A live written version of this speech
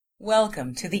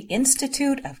Welcome to the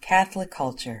Institute of Catholic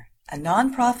Culture, a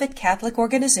nonprofit Catholic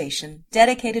organization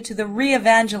dedicated to the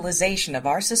re-evangelization of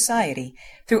our society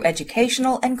through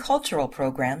educational and cultural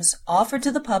programs offered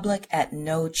to the public at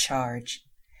no charge.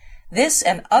 This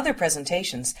and other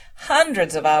presentations,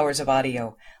 hundreds of hours of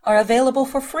audio, are available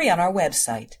for free on our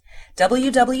website,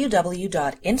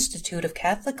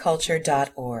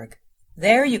 www.instituteofcatholicculture.org.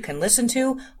 There you can listen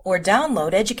to or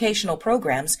download educational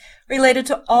programs related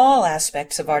to all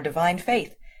aspects of our divine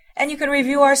faith, and you can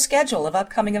review our schedule of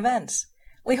upcoming events.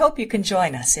 We hope you can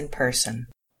join us in person.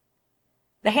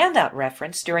 The handout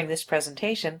reference during this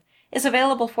presentation is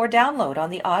available for download on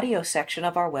the audio section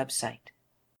of our website.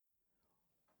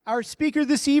 Our speaker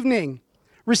this evening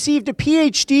received a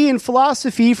PhD in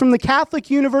philosophy from the Catholic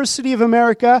University of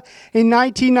America in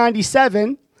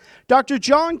 1997. Dr.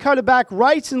 John Cuddeback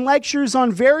writes and lectures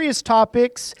on various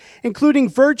topics, including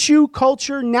virtue,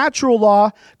 culture, natural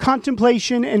law,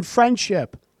 contemplation, and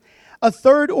friendship. A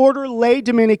third-order lay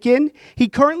Dominican, he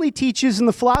currently teaches in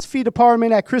the philosophy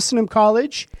department at Christendom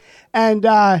College, and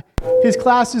his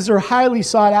classes are highly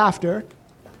sought after.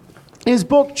 His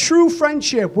book, True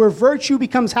Friendship, Where Virtue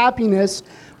Becomes Happiness,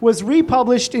 was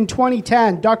republished in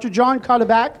 2010. Dr. John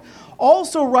Cuddeback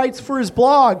also writes for his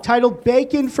blog titled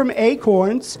Bacon from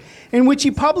Acorns, in which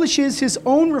he publishes his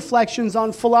own reflections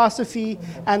on philosophy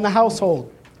and the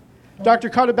household. Dr.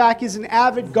 Cuddeback is an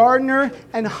avid gardener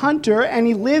and hunter, and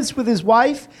he lives with his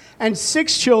wife and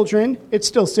 6 children. It's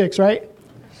still 6, right?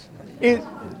 You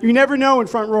never know in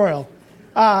Front Royal.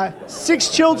 6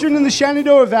 children in the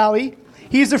Shenandoah Valley.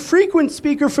 He is a frequent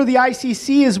speaker for the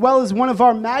ICC as well as one of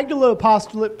our Magdala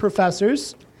Apostolate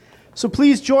professors. So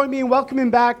please join me in welcoming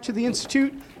back to the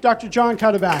Institute, Dr. John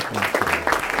Cuddeback.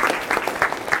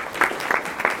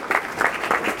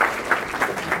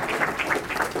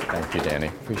 Thank you, Danny.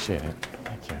 Appreciate it.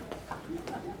 Thank you.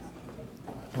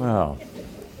 Well,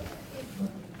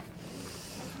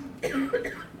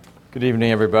 good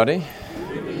evening, everybody.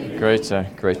 Great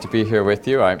to be here with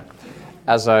you.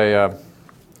 As I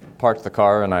parked the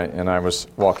car and I was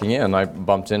walking in, I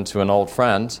bumped into an old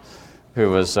friend who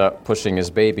was pushing his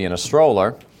baby in a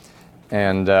stroller.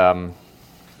 And, well,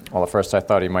 at first I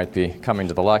thought he might be coming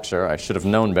to the lecture. I should have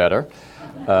known better,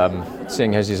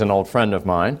 seeing as he's an old friend of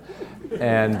mine.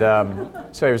 And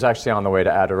so he was actually on the way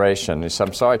to adoration. He said,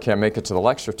 "I'm sorry I can't make it to the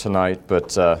lecture tonight,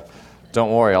 but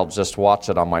don't worry, I'll just watch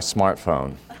it on my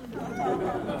smartphone."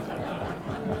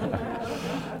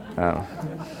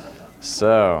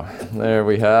 So, there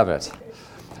we have it.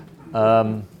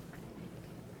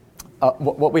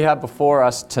 What we have before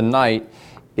us tonight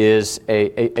is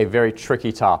a very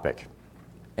tricky topic,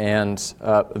 and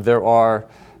there are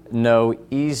no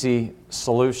easy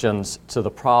solutions to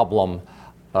the problem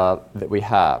that we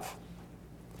have.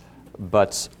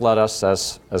 But let us,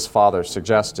 as Father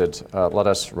suggested, let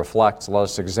us reflect, let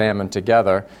us examine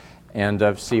together,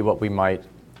 and see what we might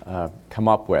come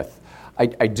up with.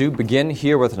 I do begin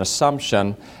here with an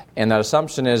assumption, and that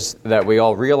assumption is that we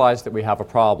all realize that we have a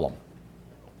problem.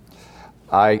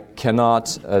 I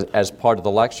cannot, as part of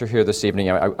the lecture here this evening,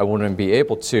 I wouldn't be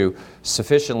able to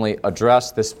sufficiently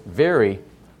address this very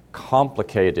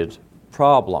complicated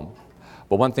problem.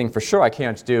 But one thing for sure I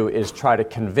can't do is try to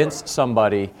convince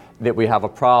somebody that we have a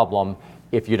problem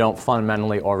if you don't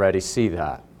fundamentally already see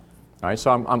that. All right,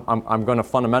 so I'm going to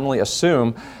fundamentally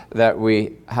assume that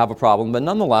we have a problem, but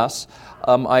nonetheless,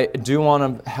 I do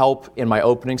want to help in my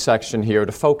opening section here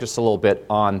to focus a little bit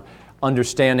on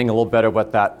understanding a little better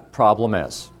what that problem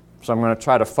is. So I'm going to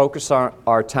try to focus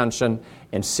our attention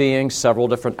in seeing several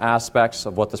different aspects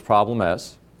of what this problem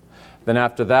is. Then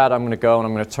after that, I'm going to go and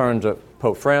I'm going to turn to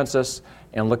Pope Francis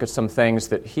and look at some things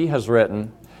that he has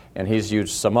written, and he's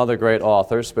used some other great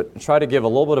authors, but try to give a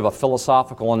little bit of a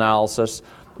philosophical analysis,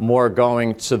 more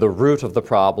going to the root of the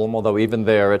problem, although even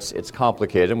there it's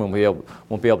complicated, and we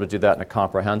won't be able to do that in a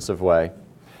comprehensive way.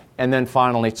 And then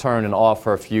finally turn and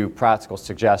offer a few practical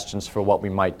suggestions for what we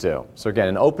might do. So again,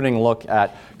 an opening look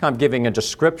at kind of giving a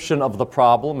description of the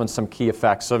problem and some key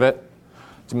effects of it,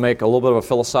 to make a little bit of a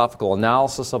philosophical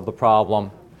analysis of the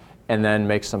problem, and then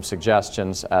make some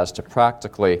suggestions as to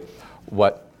practically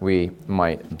what we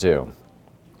might do.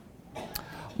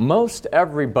 Most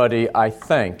everybody, I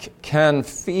think, can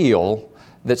feel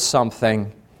that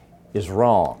something is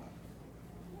wrong.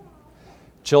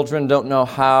 Children don't know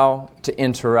how to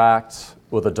interact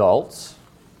with adults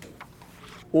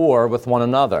or with one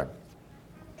another.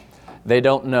 They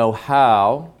don't know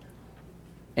how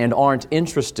and aren't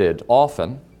interested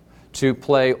often to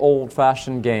play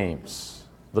old-fashioned games,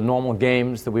 the normal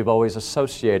games that we've always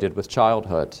associated with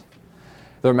childhood.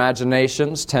 Their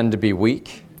imaginations tend to be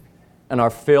weak and are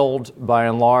filled, by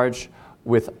and large,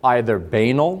 with either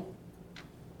banal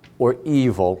or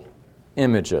evil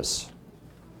images.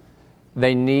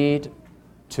 They need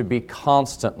to be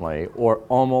constantly or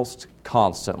almost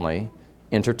constantly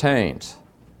entertained.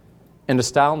 And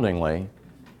astoundingly,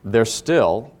 they're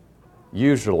still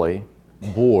usually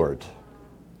bored.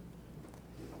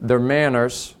 Their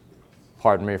manners,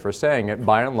 pardon me for saying it,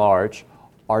 by and large,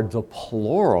 are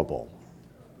deplorable.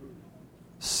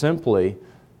 Simply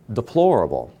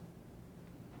deplorable.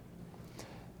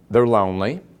 They're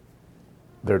lonely,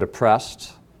 they're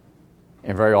depressed,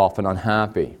 and very often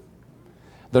unhappy.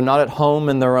 They're not at home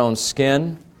in their own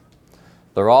skin.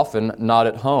 They're often not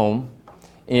at home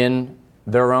in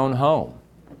their own home.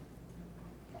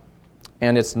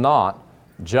 And it's not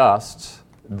just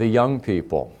the young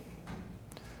people.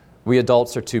 We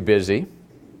adults are too busy,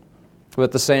 but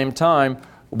at the same time,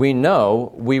 we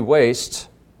know we waste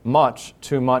much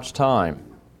too much time.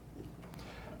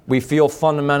 We feel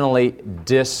fundamentally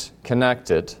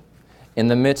disconnected in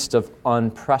the midst of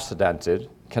unprecedented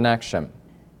connection.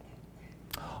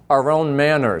 Our own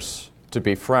manners, to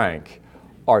be frank,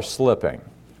 are slipping.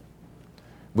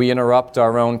 We interrupt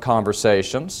our own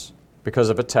conversations because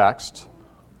of a text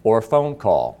or a phone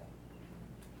call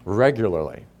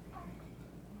regularly.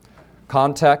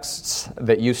 Contexts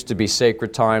that used to be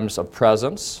sacred times of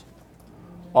presence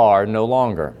are no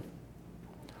longer.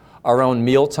 Our own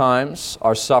meal times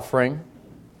are suffering.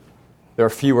 There are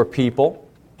fewer people,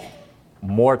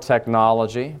 more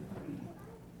technology,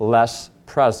 less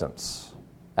presence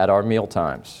at our meal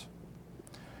times.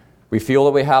 We feel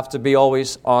that we have to be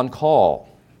always on call,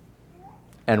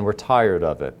 and we're tired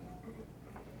of it.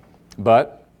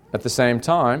 But at the same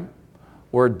time,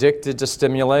 we're addicted to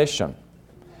stimulation,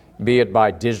 be it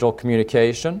by digital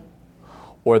communication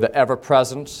or the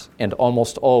ever-present and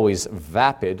almost always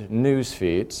vapid news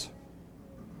feeds,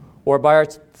 or by our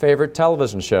favorite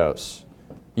television shows,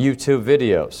 YouTube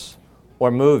videos,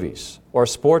 or movies, or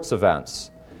sports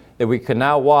events that we can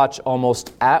now watch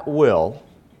almost at will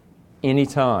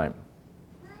anytime.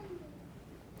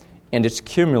 And it's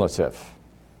cumulative.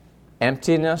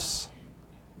 Emptiness,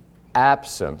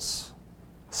 absence,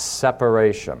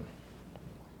 separation.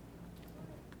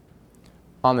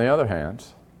 On the other hand,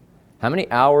 how many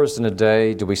hours in a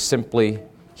day do we simply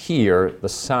hear the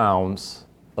sounds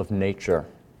of nature?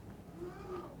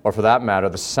 Or for that matter,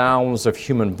 the sounds of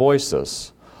human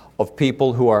voices, of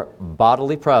people who are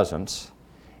bodily present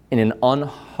in an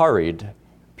unhurried,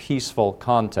 peaceful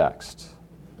context?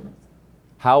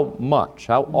 How much,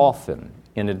 how often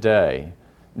in a day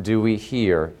do we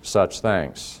hear such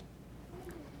things?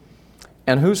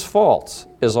 And whose fault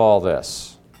is all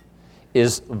this?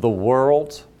 Is the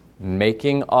world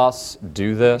making us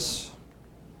do this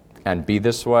and be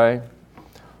this way?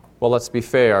 Well, let's be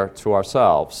fair to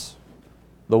ourselves.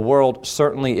 The world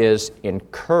certainly is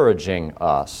encouraging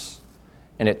us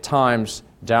and at times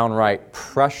downright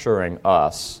pressuring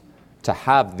us to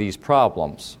have these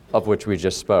problems of which we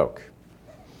just spoke.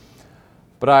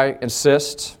 But I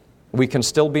insist we can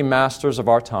still be masters of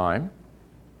our time,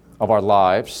 of our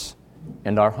lives,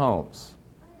 and our homes.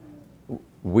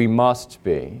 We must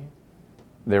be.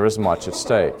 There is much at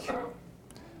stake.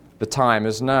 The time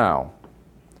is now.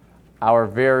 Our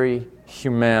very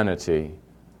humanity,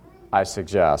 I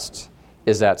suggest,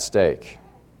 is at stake.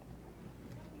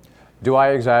 Do I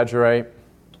exaggerate?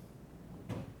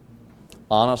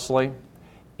 Honestly,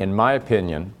 in my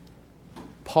opinion,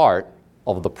 part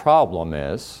of the problem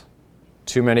is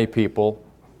too many people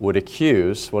would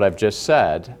accuse what I've just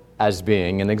said as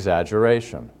being an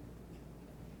exaggeration.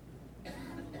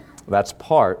 That's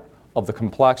part of the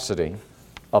complexity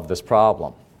of this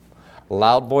problem.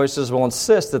 Loud voices will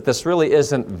insist that this really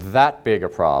isn't that big a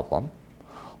problem.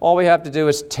 All we have to do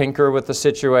is tinker with the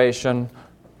situation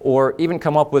or even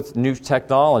come up with new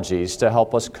technologies to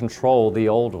help us control the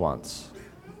old ones.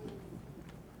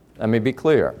 Let me be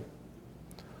clear.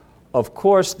 Of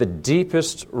course, the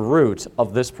deepest root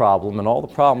of this problem and all the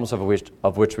problems of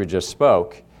which we just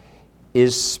spoke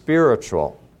is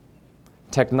spiritual.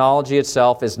 Technology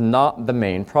itself is not the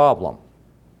main problem.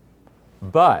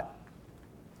 But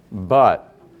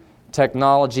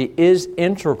technology is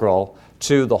integral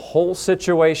to the whole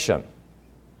situation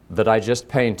that I just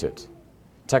painted.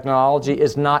 Technology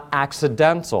is not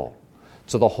accidental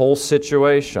to the whole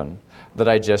situation that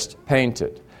I just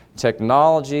painted.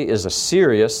 Technology is a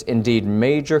serious, indeed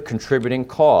major contributing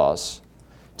cause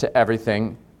to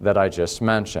everything that I just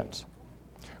mentioned.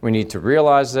 We need to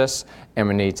realize this, and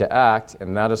we need to act,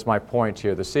 and that is my point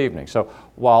here this evening. So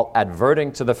while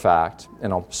adverting to the fact,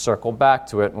 and I'll circle back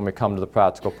to it when we come to the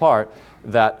practical part,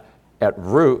 that at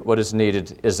root what is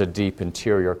needed is a deep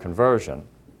interior conversion.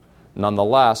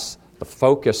 Nonetheless, the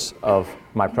focus of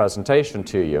my presentation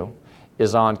to you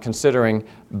is on considering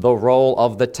the role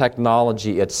of the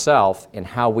technology itself and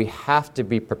how we have to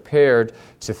be prepared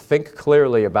to think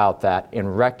clearly about that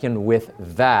and reckon with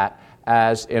that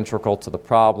as integral to the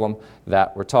problem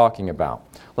that we're talking about.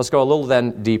 Let's go a little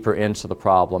then deeper into the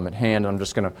problem at hand. I'm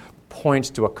just going to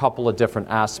point to a couple of different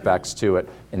aspects to it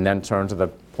and then turn to the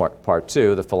part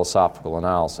two, the philosophical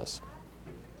analysis.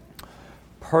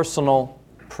 Personal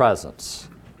presence.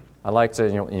 I like to,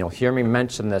 you'll hear me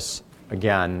mention this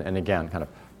again and again, kind of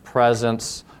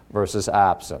presence versus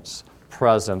absence,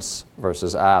 presence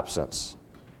versus absence.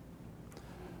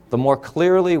 The more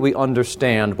clearly we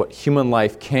understand what human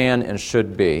life can and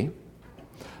should be,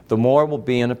 the more we'll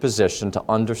be in a position to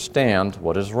understand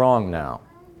what is wrong now.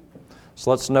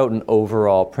 So let's note an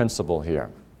overall principle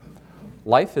here.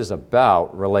 Life is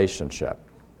about relationship.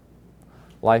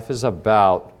 Life is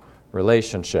about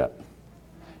relationship.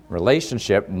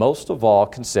 Relationship, most of all,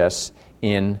 consists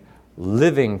in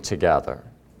living together,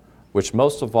 which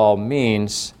most of all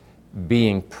means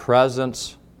being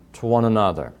present to one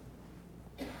another.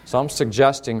 So I'm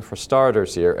suggesting, for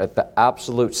starters here, at the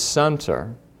absolute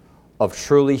center of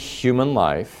truly human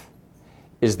life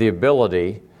is the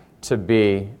ability to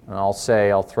be, and I'll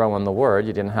throw in the word,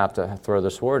 you didn't have to throw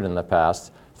this word in the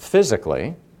past,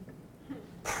 physically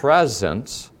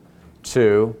present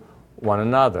to one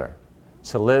another.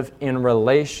 To live in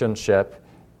relationship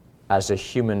as a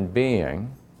human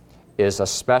being is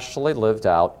especially lived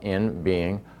out in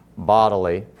being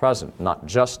bodily present, not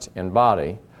just in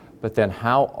body, but then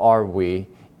how are we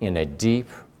in a deep,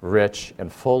 rich,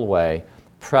 and full way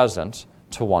present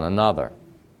to one another?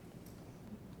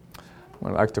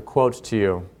 I'd like to quote to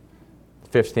you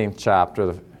the 15th chapter,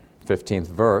 the 15th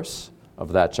verse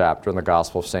of that chapter in the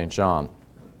Gospel of St. John.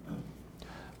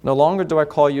 No longer do I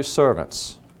call you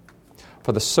servants,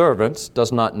 for the servant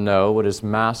does not know what his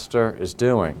master is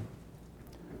doing,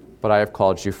 but I have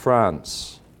called you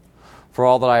friends. For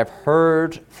all that I have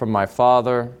heard from my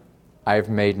Father, I have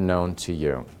made known to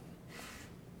you.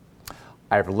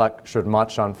 I have lectured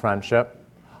much on friendship.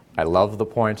 I love the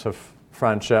point of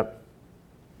friendship.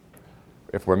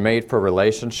 If we're made for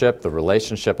relationship, the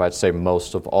relationship I'd say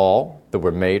most of all that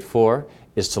we're made for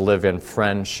is to live in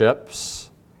friendships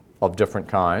of different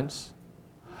kinds.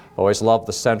 I always love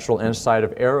the central insight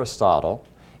of Aristotle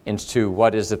into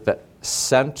what is at the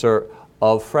center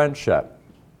of friendship.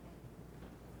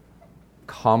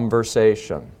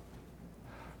 Conversation.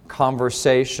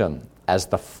 Conversation as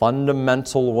the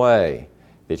fundamental way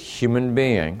that human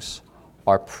beings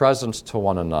are present to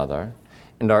one another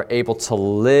and are able to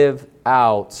live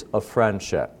out a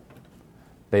friendship.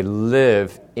 They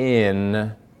live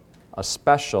in,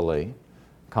 especially,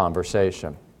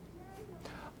 conversation.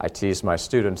 I tease my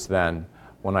students then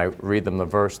when I read them the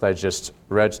verse that I just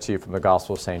read to you from the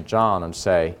Gospel of St. John and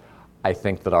say, I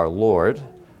think that our Lord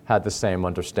had the same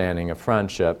understanding of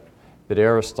friendship that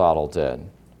Aristotle did.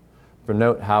 For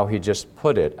note how he just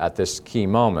put it at this key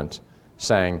moment,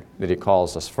 saying that he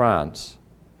calls us friends.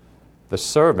 The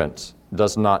servant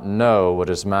does not know what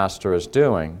his master is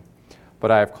doing,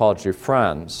 but I have called you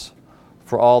friends.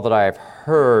 For all that I have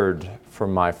heard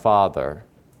from my Father,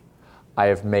 I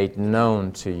have made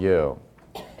known to you.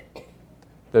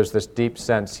 There's this deep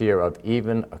sense here of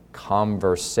even a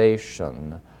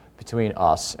conversation between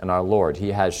us and our Lord.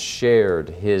 He has shared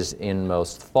his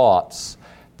inmost thoughts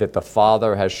that the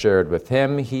Father has shared with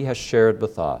him, he has shared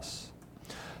with us.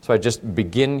 So I just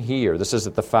begin here. This is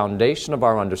at the foundation of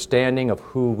our understanding of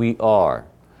who we are.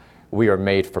 We are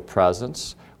made for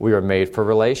presence. We are made for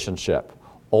relationship,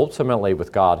 ultimately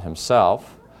with God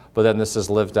himself, but then this is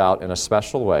lived out in a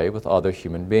special way with other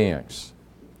human beings.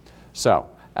 So,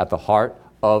 at the heart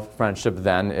of friendship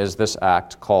then is this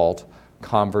act called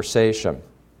conversation.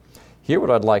 Here what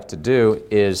I'd like to do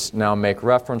is now make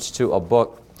reference to a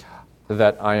book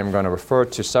that I am going to refer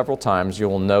to several times. You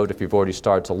will note, if you've already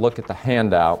started to look at the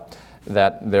handout,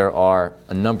 that there are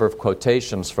a number of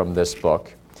quotations from this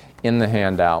book in the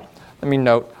handout. Let me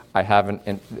note,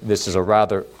 this is a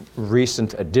rather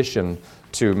recent addition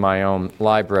to my own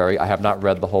library. I have not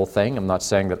read the whole thing. I'm not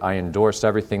saying that I endorse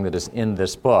everything that is in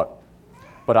this book,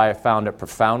 but I have found it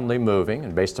profoundly moving,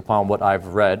 and based upon what I've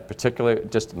read, particularly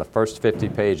just in the first 50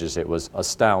 pages, it was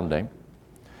astounding.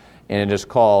 And it is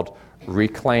called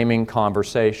Reclaiming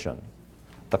Conversation,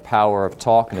 The Power of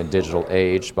Talk in a Digital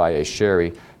Age by a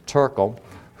Sherry Turkle,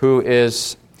 who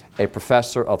is a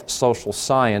professor of social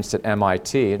science at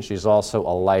MIT, and she's also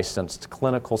a licensed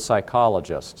clinical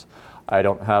psychologist. I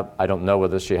don't know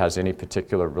whether she has any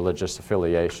particular religious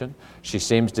affiliation. She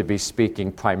seems to be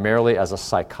speaking primarily as a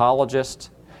psychologist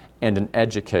and an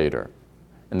educator.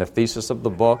 And the thesis of the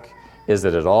book is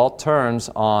that it all turns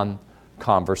on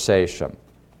conversation.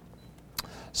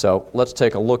 So let's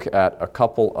take a look at a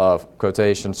couple of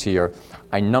quotations here.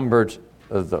 I numbered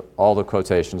all the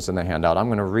quotations in the handout. I'm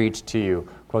going to read to you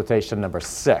quotation number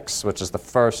 6, which is the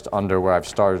first under where I've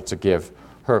started to give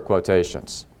her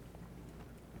quotations.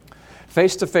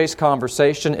 Face-to-face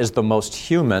conversation is the most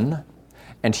human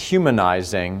and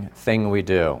humanizing thing we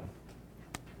do.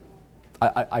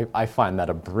 I find that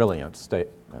a brilliant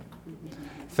statement.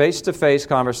 Face-to-face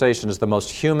conversation is the most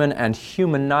human and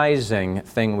humanizing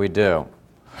thing we do.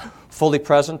 Fully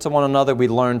present to one another, we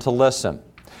learn to listen.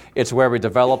 It's where we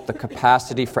develop the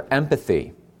capacity for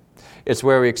empathy. It's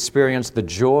where we experience the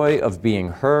joy of being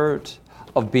heard,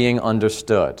 of being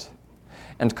understood.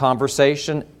 And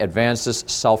conversation advances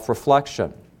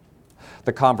self-reflection.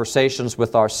 The conversations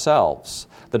with ourselves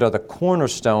that are the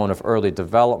cornerstone of early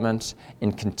development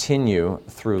and continue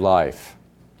through life.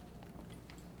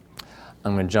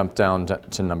 I'm going to jump down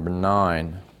to number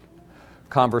 9.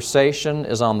 Conversation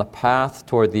is on the path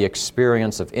toward the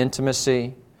experience of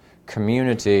intimacy,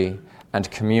 community, and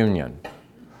communion.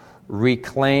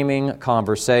 Reclaiming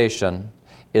conversation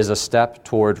is a step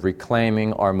toward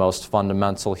reclaiming our most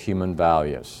fundamental human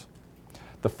values.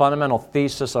 The fundamental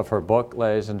thesis of her book,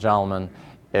 ladies and gentlemen,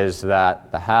 is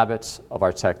that the habits of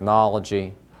our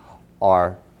technology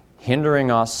are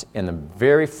hindering us in a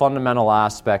very fundamental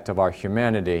aspect of our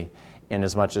humanity, in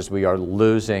as much as we are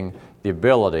losing the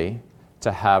ability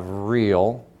to have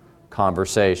real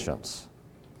conversations.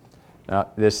 Now,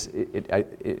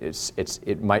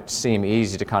 it might seem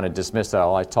easy to kind of dismiss that.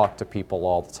 Oh, I talk to people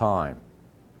all the time.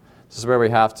 This is where we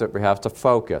have to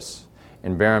focus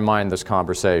and bear in mind this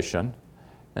conversation,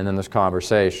 and then there's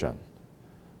conversation.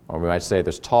 Or we might say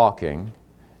there's talking,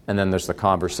 and then there's the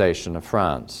conversation of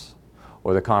friends,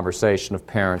 or the conversation of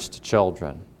parents to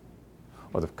children,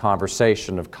 or the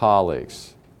conversation of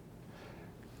colleagues.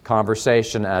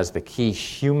 Conversation as the key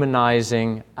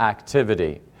humanizing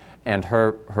activity. And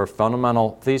her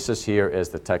fundamental thesis here is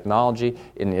that technology,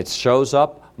 and it shows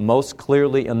up most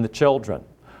clearly in the children.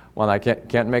 Well, I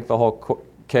can't make the whole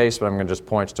case, but I'm going to just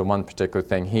point to one particular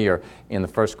thing here. In the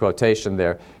first quotation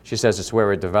there, she says it's where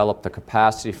we develop the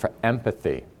capacity for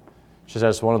empathy. She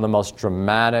says one of the most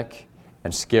dramatic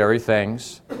and scary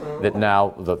things that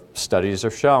now the studies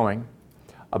are showing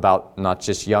about not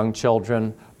just young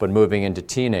children, but moving into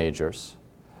teenagers.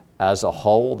 As a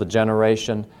whole, the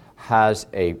generation has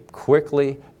a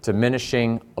quickly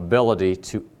diminishing ability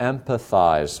to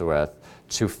empathize with,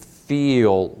 to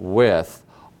feel with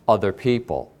other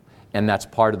people. And that's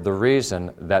part of the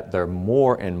reason that there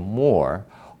more and more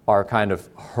are kind of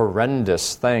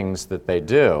horrendous things that they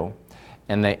do,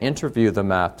 and they interview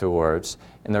them afterwards,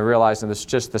 and they're realizing there's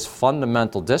just this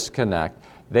fundamental disconnect.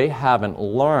 They haven't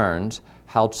learned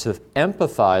how to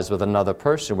empathize with another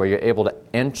person, where you're able to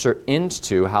enter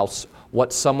into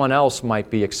what someone else might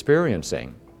be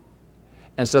experiencing.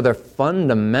 And so they're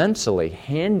fundamentally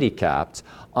handicapped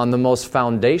on the most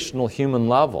foundational human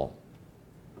level.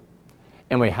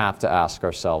 And we have to ask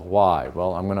ourselves why.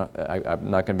 Well, I'm not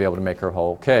going to be able to make her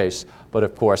whole case, but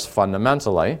of course,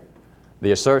 fundamentally,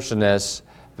 the assertion is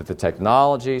that the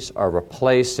technologies are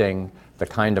replacing the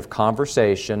kind of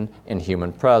conversation in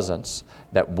human presence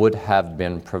that would have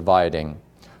been providing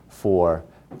for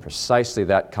precisely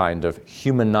that kind of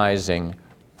humanizing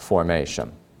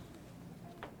formation.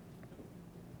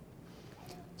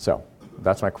 So,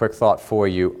 that's my quick thought for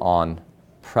you on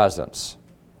presence.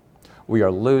 We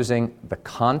are losing the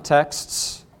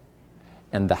contexts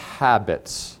and the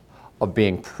habits of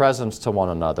being present to one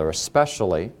another,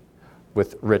 especially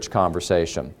with rich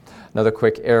conversation. Another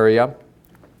quick area,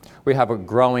 we have a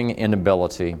growing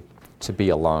inability to be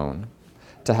alone,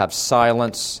 to have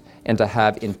silence, and to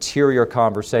have interior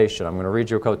conversation. I'm going to read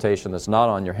you a quotation that's not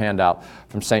on your handout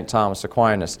from St. Thomas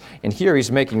Aquinas. And here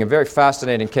he's making a very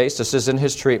fascinating case. This is in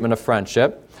his treatment of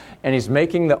friendship. And he's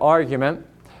making the argument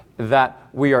that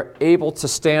we are able to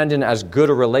stand in as good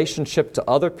a relationship to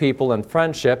other people in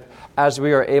friendship as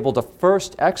we are able to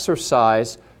first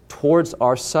exercise towards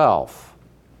ourselves.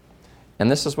 And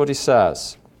this is what he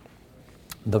says.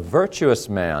 The virtuous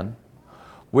man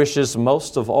wishes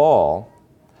most of all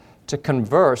to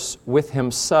converse with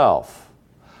himself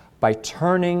by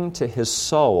turning to his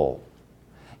soul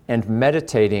and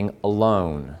meditating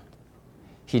alone.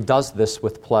 He does this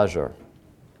with pleasure.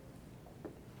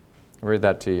 I'll read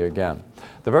that to you again.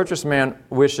 The virtuous man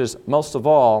wishes most of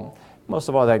all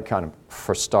that kind of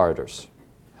for starters,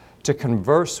 to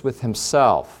converse with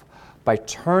himself by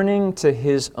turning to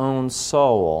his own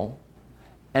soul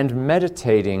and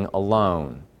meditating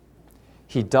alone.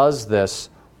 He does this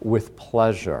with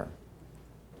pleasure.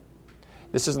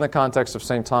 This is in the context of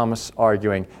St. Thomas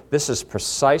arguing this is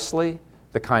precisely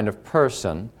the kind of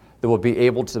person that will be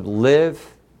able to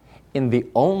live in the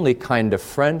only kind of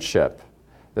friendship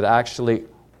that actually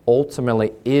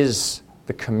ultimately is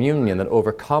the communion that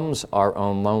overcomes our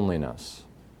own loneliness.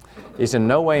 He's in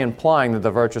no way implying that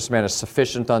the virtuous man is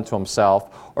sufficient unto himself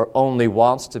or only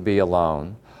wants to be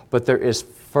alone, but there is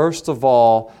first of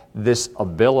all this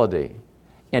ability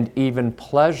and even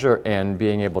pleasure in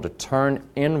being able to turn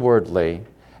inwardly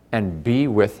and be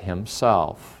with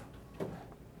himself.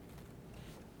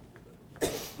 A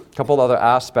couple other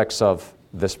aspects of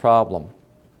this problem.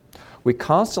 We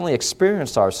constantly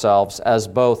experience ourselves as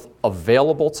both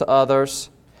available to others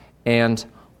and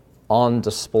on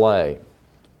display.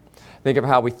 Think of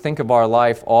how we think of our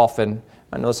life often.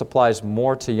 I know this applies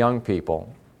more to young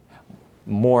people.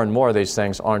 More and more of these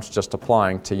things aren't just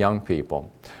applying to young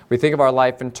people. We think of our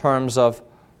life in terms of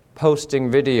posting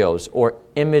videos or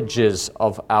images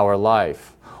of our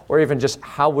life, or even just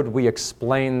how would we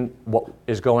explain what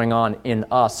is going on in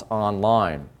us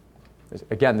online.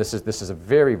 Again, this is a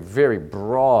very, very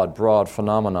broad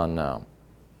phenomenon now.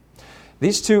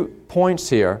 These 2 points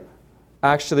here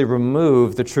actually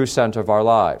remove the true center of our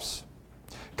lives.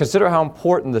 Consider how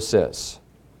important this is.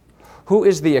 Who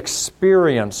is the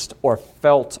experienced or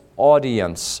felt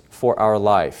audience for our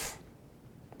life?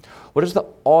 What is the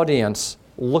audience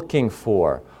looking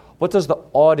for? What does the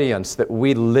audience that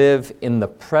we live in the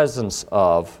presence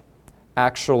of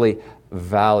actually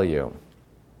value?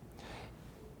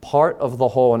 Part of the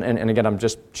whole, and again, I'm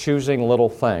just choosing little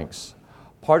things,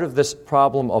 part of this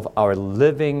problem of our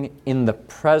living in the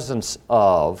presence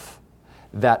of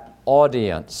that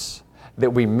audience that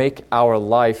we make our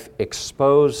life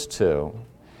exposed to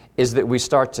is that we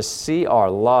start to see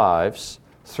our lives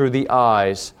through the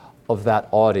eyes of that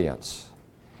audience.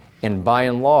 And by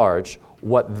and large,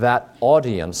 what that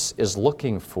audience is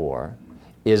looking for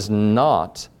is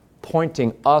not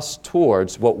pointing us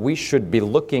towards what we should be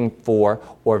looking for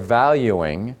or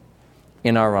valuing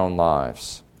in our own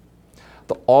lives.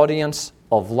 The audience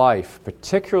of life,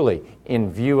 particularly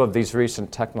in view of these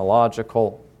recent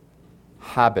technological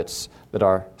habits that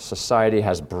our society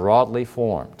has broadly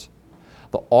formed,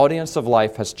 the audience of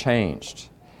life has changed.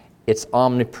 It's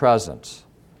omnipresent.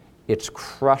 It's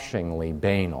crushingly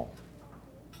banal.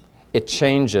 It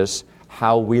changes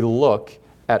how we look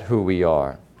at who we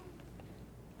are.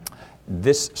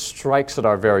 This strikes at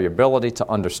our very ability to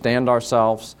understand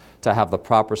ourselves, to have the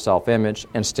proper self-image,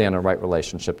 and stand in right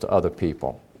relationship to other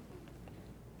people.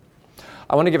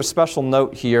 I want to give a special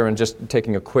note here and just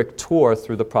taking a quick tour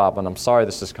through the problem. I'm sorry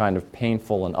this is kind of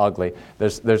painful and ugly.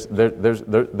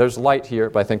 There's light here,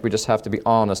 but I think we just have to be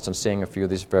honest in seeing a few of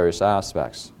these various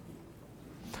aspects.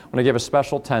 I want to give a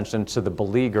special attention to the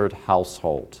beleaguered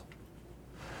household.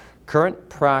 Current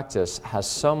practice has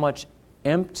so much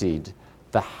emptied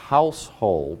the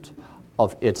household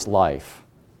of its life.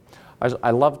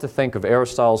 I love to think of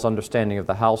Aristotle's understanding of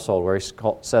the household, where he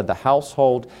said the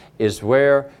household is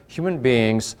where human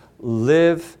beings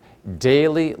live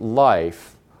daily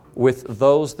life with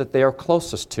those that they are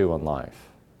closest to in life.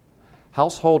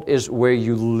 Household is where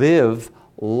you live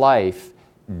life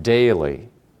daily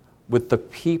with the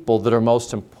people that are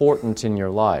most important in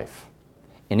your life.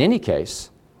 In any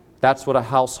case, that's what a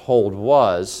household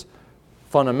was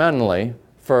fundamentally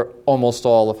for almost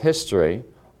all of history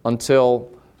until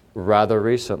rather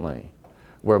recently,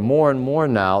 where more and more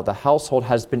now the household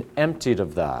has been emptied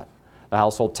of that. The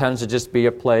household tends to just be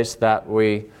a place that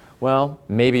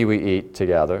maybe we eat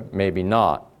together, maybe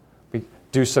not. We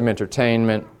do some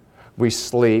entertainment, we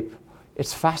sleep.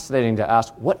 It's fascinating to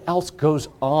ask what else goes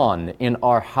on in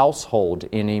our household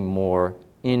anymore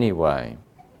anyway.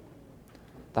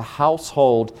 The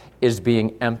household is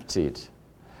being emptied.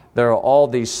 There are all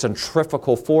these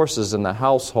centrifugal forces in the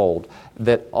household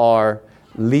that are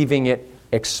leaving it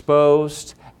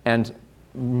exposed and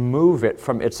move it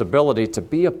from its ability to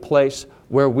be a place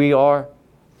where we are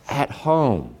at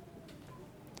home.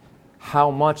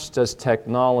 How much does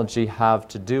technology have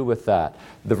to do with that?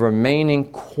 The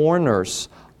remaining corners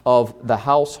of the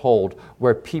household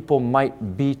where people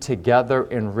might be together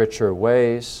in richer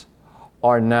ways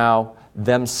are now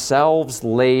themselves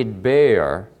laid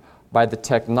bare by the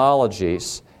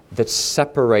technologies that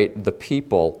separate the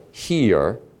people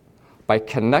here by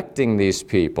connecting these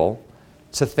people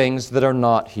to things that are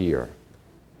not here.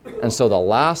 And so the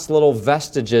last little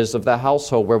vestiges of the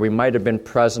household where we might have been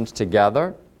present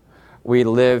together, we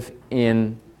live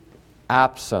in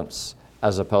absence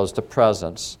as opposed to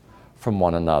presence from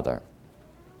one another.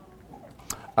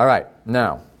 All right,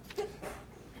 now,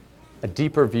 a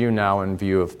deeper view now in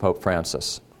view of Pope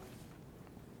Francis.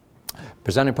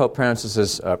 Presenting Pope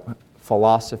Francis's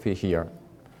philosophy here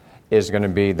is going to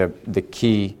be the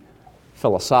key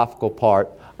philosophical part.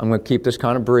 I'm going to keep this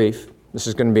kind of brief. This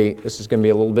is going to be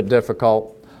a little bit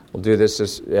difficult. We'll do this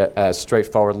as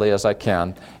straightforwardly as I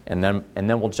can, and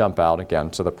then we'll jump out again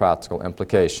to the practical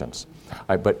implications. All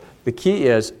right, but the key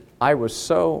is, I was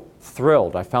so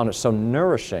thrilled. I found it so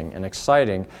nourishing and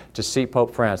exciting to see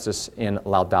Pope Francis in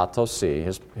Laudato Si,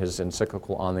 his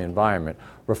encyclical on the environment,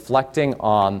 reflecting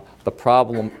on the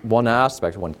problem,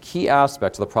 one key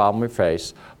aspect of the problem we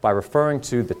face, by referring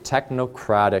to the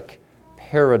technocratic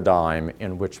paradigm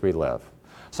in which we live.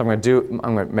 So I'm going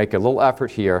to make a little effort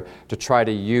here to try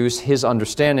to use his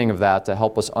understanding of that to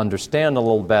help us understand a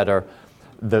little better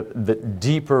the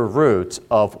deeper roots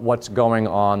of what's going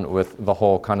on with the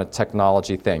whole kind of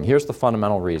technology thing. Here's the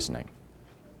fundamental reasoning.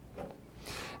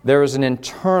 There is an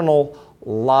internal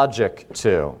logic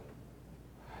to,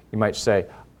 you might say,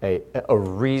 a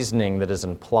reasoning that is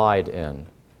implied in,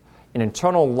 an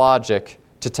internal logic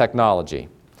to technology,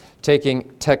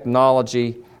 taking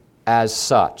technology as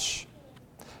such.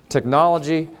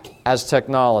 Technology as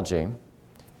technology,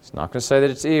 he's not going to say that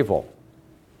it's evil,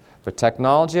 but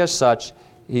technology as such,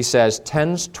 he says,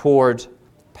 tends toward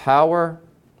power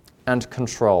and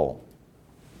control.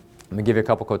 Let me give you a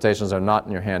couple quotations that are not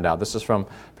in your handout. This is from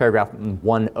paragraph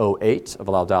 108 of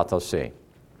Laudato Si.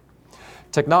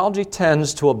 Technology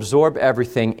tends to absorb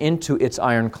everything into its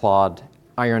ironclad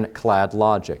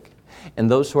logic, and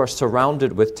those who are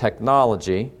surrounded with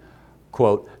technology,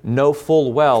 quote, know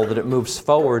full well that it moves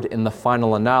forward in the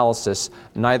final analysis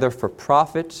neither for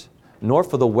profit nor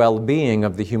for the well-being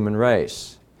of the human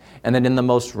race, and that in the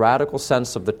most radical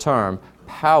sense of the term,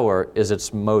 power is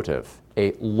its motive,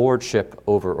 a lordship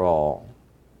over all,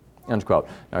 end quote.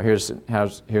 Now here's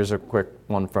a quick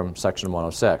one from section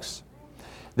 106.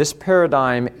 This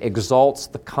paradigm exalts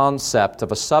the concept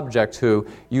of a subject who,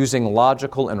 using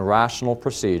logical and rational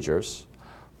procedures,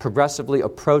 progressively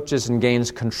approaches and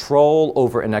gains control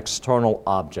over an external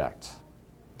object.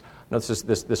 Now, this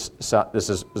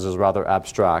is rather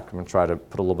abstract. I'm going to try to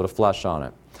put a little bit of flesh on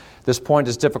it. This point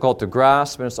is difficult to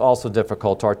grasp, and it's also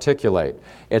difficult to articulate.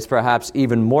 It's perhaps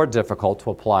even more difficult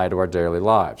to apply to our daily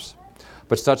lives.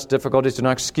 But such difficulties do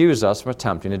not excuse us from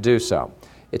attempting to do so.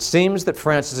 It seems that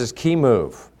Francis's key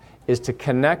move is to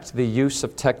connect the use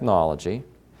of technology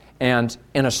and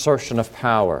an assertion of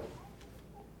power.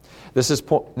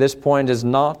 This point is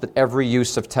not that every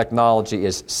use of technology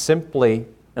is simply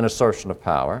an assertion of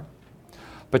power,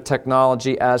 but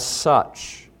technology as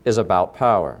such is about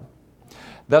power.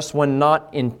 Thus, when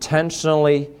not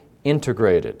intentionally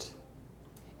integrated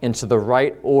into the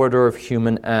right order of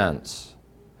human ends,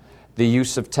 the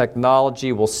use of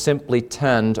technology will simply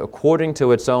tend, according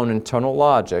to its own internal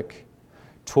logic,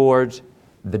 toward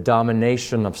the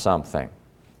domination of something.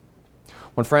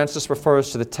 When Francis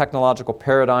refers to the technological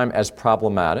paradigm as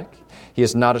problematic, he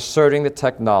is not asserting that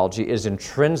technology is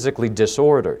intrinsically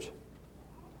disordered.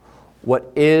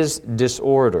 What is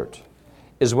disordered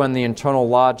is when the internal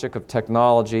logic of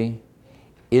technology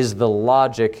is the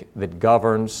logic that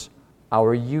governs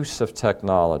our use of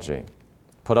technology.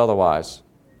 Put otherwise,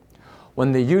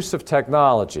 when the use of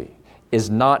technology is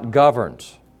not governed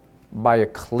by a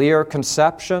clear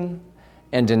conception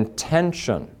and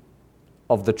intention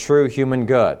of the true human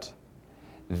good,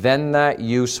 then that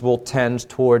use will tend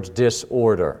towards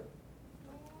disorder.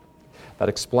 That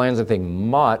explains, I think,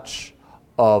 much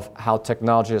of how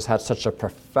technology has had such a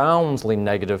profoundly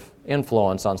negative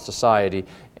influence on society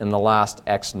in the last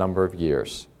X number of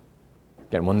years.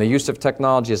 Again, when the use of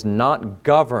technology is not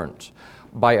governed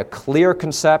by a clear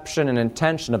conception and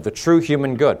intention of the true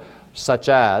human good, such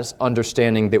as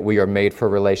understanding that we are made for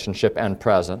relationship and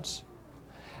presence,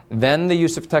 then the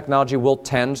use of technology will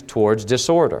tend towards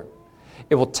disorder.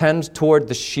 It will tend toward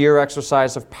the sheer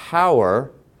exercise of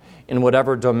power in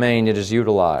whatever domain it is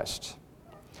utilized.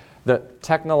 The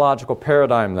technological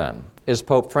paradigm, then, is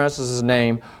Pope Francis's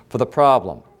name for the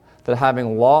problem that,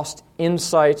 having lost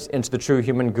insights into the true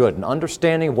human good and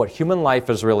understanding what human life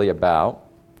is really about,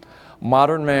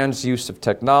 modern man's use of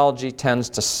technology tends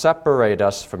to separate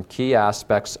us from key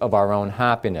aspects of our own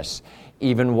happiness,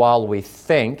 even while we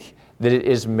think that it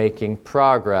is making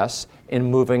progress in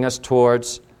moving us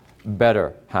towards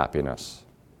better happiness.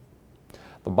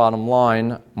 The bottom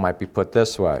line might be put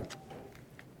this way.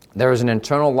 There is an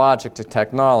internal logic to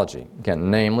technology, again,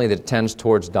 namely that it tends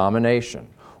towards domination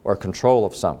or control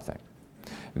of something.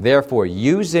 Therefore,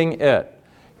 using that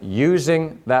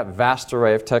vast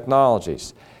array of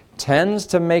technologies, tends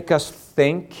to make us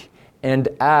think and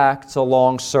act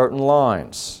along certain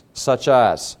lines, such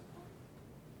as,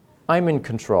 I'm in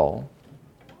control.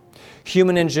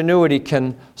 Human ingenuity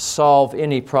can solve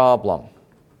any problem.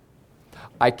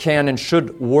 I can and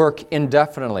should work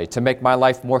indefinitely to make my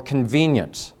life more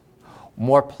convenient,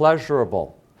 more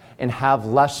pleasurable, and have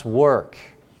less work.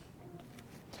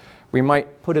 We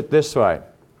might put it this way.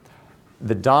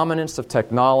 The dominance of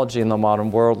technology in the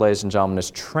modern world, ladies and gentlemen, is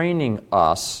training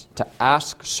us to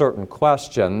ask certain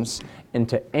questions and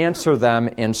to answer them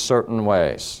in certain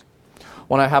ways.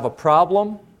 When I have a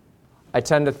problem, I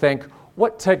tend to think,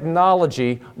 what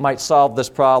technology might solve this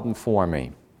problem for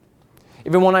me?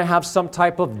 Even when I have some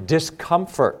type of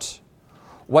discomfort,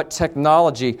 what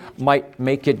technology might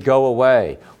make it go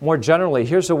away? More generally,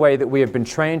 here's a way that we have been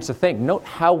trained to think. Note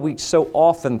how we so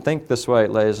often think this way,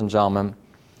 ladies and gentlemen.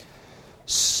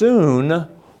 Soon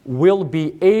we'll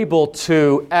be able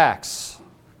to X.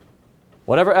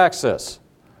 Whatever X is.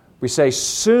 We say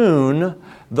soon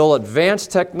they'll advance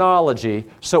technology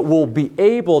so we'll be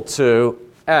able to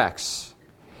X.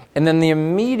 And then the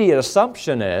immediate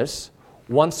assumption is,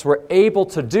 once we're able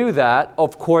to do that,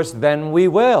 of course, then we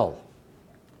will.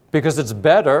 Because it's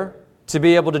better to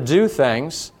be able to do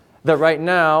things that right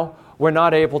now we're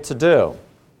not able to do.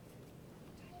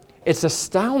 It's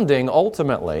astounding,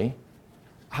 ultimately,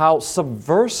 how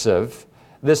subversive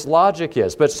this logic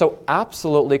is, but it's so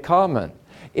absolutely common.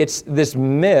 It's this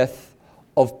myth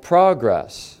of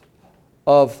progress,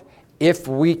 of if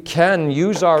we can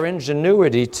use our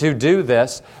ingenuity to do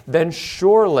this, then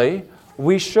surely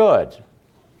we should.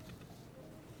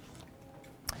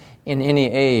 In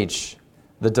any age,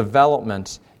 the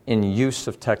development in use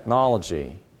of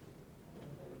technology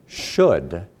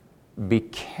should be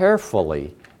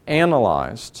carefully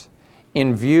analyzed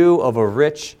in view of a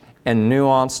rich and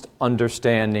nuanced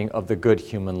understanding of the good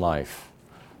human life.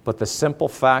 But the simple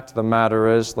fact of the matter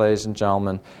is, ladies and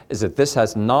gentlemen, is that this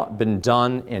has not been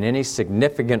done in any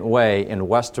significant way in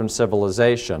Western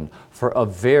civilization for a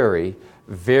very,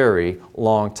 very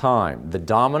long time. The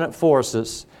dominant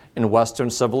forces in Western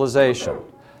civilization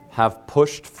have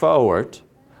pushed forward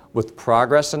with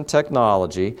progress in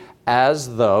technology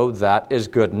as though that is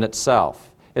good in itself.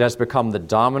 It has become the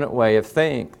dominant way of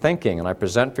thinking, and I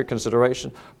present for your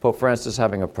consideration Pope Francis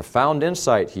having a profound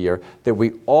insight here that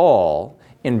we all,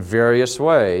 in various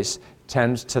ways,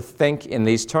 tend to think in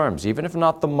these terms, even if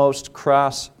not the most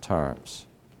crass terms.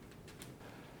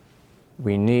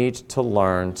 We need to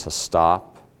learn to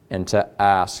stop and to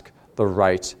ask the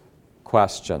right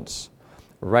questions.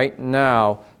 Right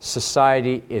now,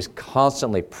 society is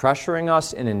constantly pressuring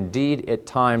us and indeed at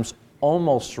times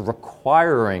almost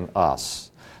requiring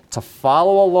us to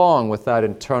follow along with that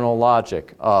internal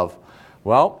logic of,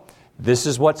 well, this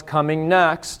is what's coming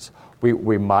next.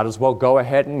 We might as well go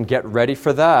ahead and get ready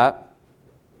for that.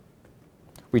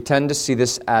 We tend to see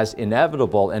this as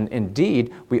inevitable, and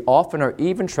indeed, we often are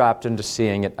even trapped into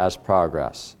seeing it as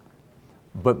progress.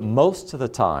 But most of the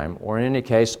time, or in any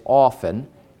case, often,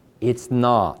 it's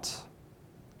not.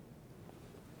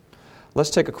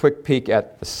 Let's take a quick peek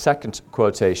at the second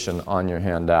quotation on your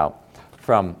handout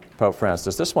from Pope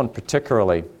Francis. This one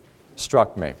particularly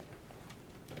struck me.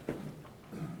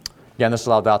 Again, this is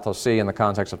Laudato Si in the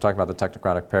context of talking about the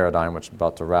technocratic paradigm, which is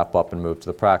about to wrap up and move to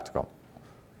the practical.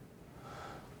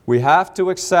 We have to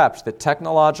accept that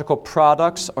technological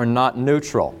products are not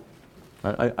neutral.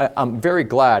 I'm very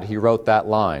glad he wrote that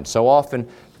line. So often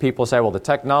people say, well, the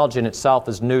technology in itself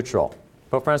is neutral.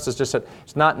 Pope Francis just said,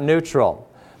 it's not neutral.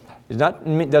 It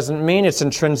doesn't mean it's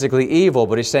intrinsically evil,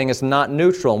 but he's saying it's not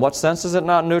neutral. In what sense is it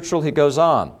not neutral? He goes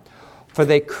on. For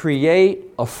they create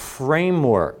a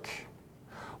framework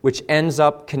which ends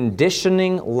up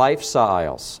conditioning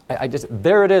lifestyles.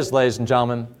 There it is, ladies and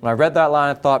gentlemen. When I read that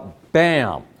line, I thought,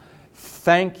 bam,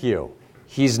 thank you.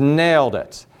 He's nailed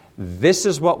it. This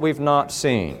is what we've not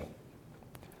seen.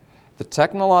 The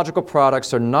technological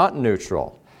products are not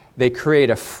neutral. They create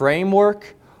a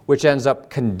framework which ends up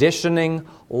conditioning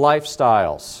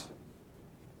lifestyles.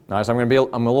 Now, so I'm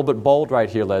a little bit bold right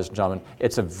here, ladies and gentlemen.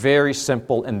 It's a very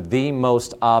simple and the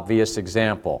most obvious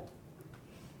example.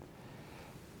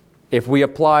 If we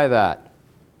apply that,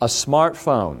 a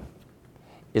smartphone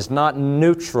is not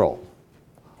neutral.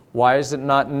 Why is it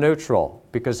not neutral?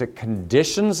 Because it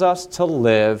conditions us to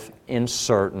live in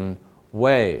certain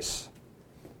ways.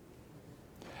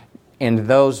 And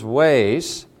those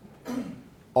ways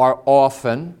are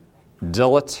often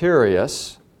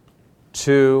deleterious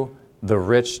to the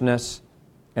richness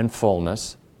and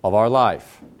fullness of our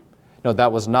life. No,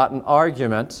 that was not an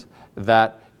argument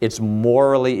that it's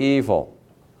morally evil,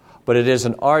 but it is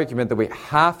an argument that we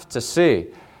have to see.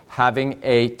 Having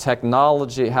a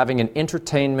technology, having an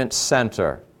entertainment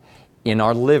center in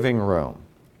our living room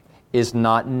is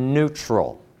not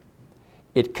neutral.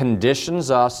 It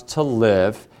conditions us to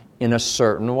live in a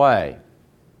certain way.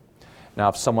 Now,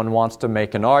 if someone wants to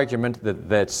make an argument that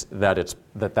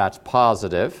that's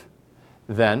positive,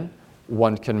 then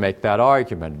one can make that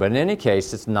argument. But in any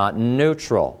case, it's not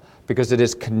neutral, because it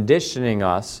is conditioning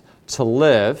us to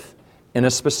live in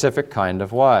a specific kind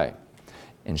of way,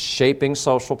 in shaping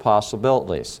social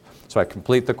possibilities. So I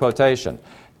complete the quotation.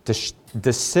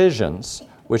 Decisions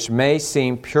which may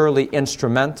seem purely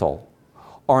instrumental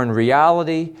are in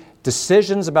reality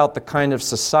decisions about the kind of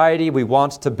society we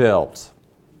want to build.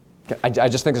 I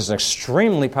just think this is an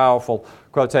extremely powerful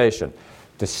quotation.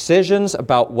 Decisions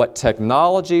about what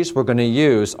technologies we're going to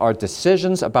use are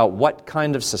decisions about what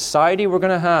kind of society we're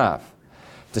going to have.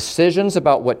 Decisions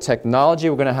about what technology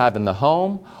we're going to have in the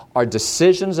home are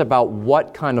decisions about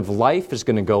what kind of life is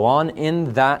going to go on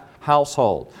in that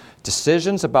household.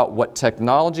 Decisions about what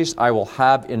technologies I will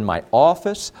have in my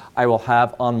office, I will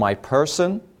have on my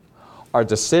person, are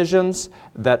decisions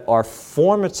that are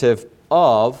formative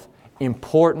of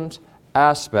important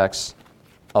aspects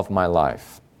of my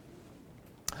life.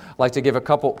 I'd like to give a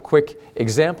couple quick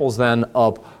examples then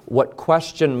of what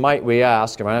question might we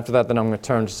ask, and after that then I'm going to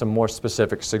turn to some more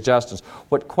specific suggestions.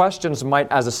 What questions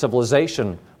might, as a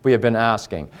civilization, we have been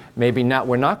asking? Maybe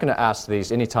we're not going to ask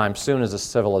these anytime soon as a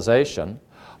civilization,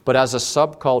 but as a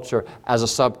subculture, as a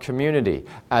subcommunity,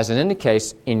 as in any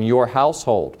case, in your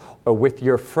household or with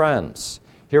your friends.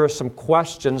 Here are some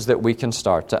questions that we can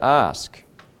start to ask.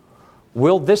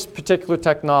 Will this particular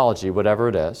technology, whatever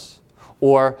it is,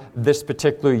 or this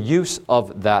particular use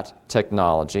of that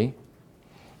technology,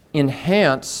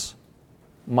 enhance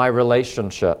my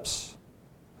relationships?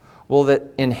 Will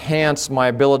it enhance my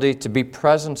ability to be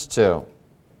present to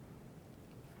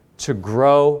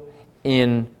grow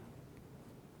in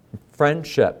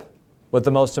friendship with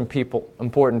the most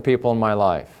important people in my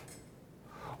life?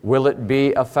 Will it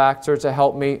be a factor to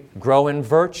help me grow in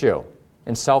virtue,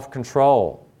 in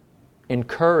self-control, in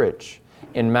courage,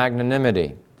 in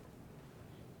magnanimity?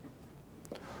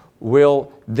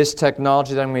 Will this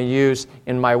technology that I'm going to use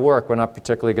in my work, we're not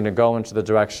particularly going to go into the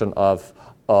direction of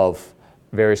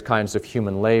various kinds of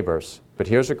human labors, but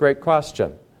here's a great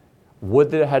question.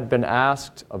 Would it have been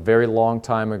asked a very long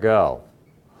time ago?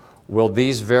 Will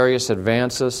these various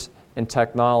advances in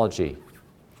technology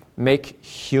make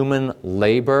human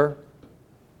labor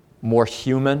more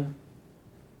human,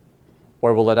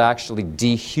 or will it actually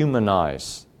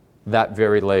dehumanize that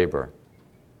very labor?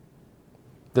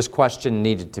 This question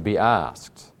needed to be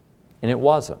asked, and it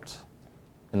wasn't.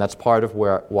 And that's part of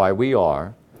why we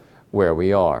are where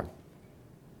we are.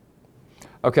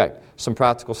 Okay, some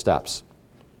practical steps.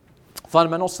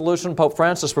 Fundamental solution, Pope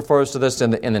Francis refers to this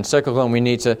in the encyclical, and we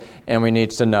need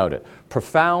to note it.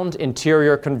 Profound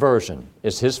interior conversion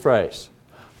is his phrase.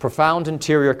 Profound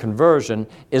interior conversion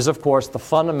is, of course, the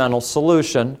fundamental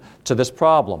solution to this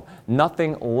problem.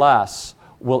 Nothing less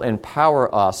will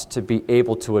empower us to be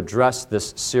able to address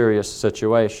this serious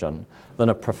situation than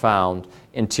a profound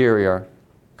interior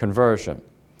conversion.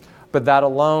 But that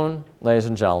alone, ladies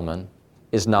and gentlemen,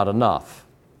 is not enough.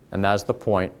 And that is the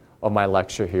point of my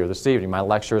lecture here this evening. My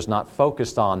lecture is not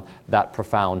focused on that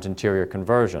profound interior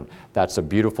conversion. That's a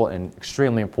beautiful and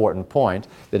extremely important point.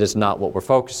 That is not what we're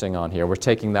focusing on here. We're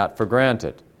taking that for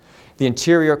granted. The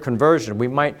interior conversion, we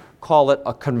might call it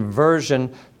a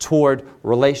conversion toward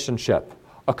relationship,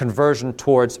 a conversion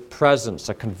towards presence,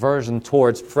 a conversion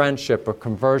towards friendship, a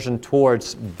conversion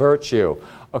towards virtue,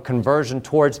 a conversion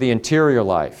towards the interior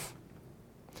life.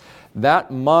 That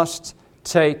must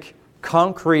take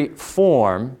concrete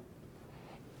form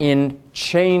in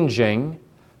changing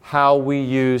how we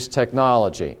use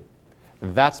technology.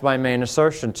 That's my main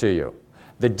assertion to you.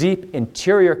 The deep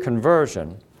interior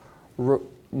conversion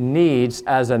needs,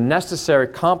 as a necessary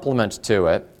complement to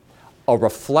it, a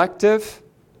reflective,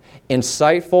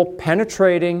 insightful,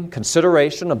 penetrating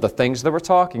consideration of the things that we're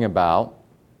talking about,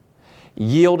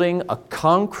 yielding a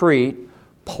concrete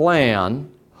plan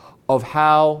of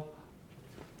how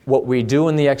what we do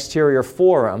in the exterior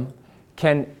forum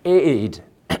can aid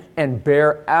and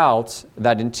bear out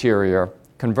that interior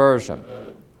conversion.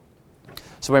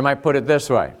 So we might put it this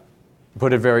way,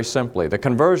 put it very simply. The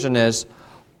conversion is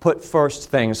put first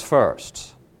things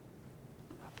first,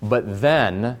 but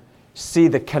then see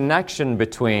the connection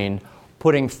between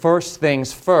putting first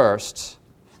things first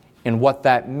and what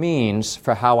that means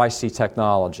for how I see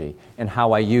technology and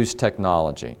how I use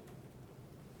technology.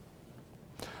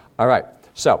 All right,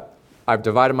 so I've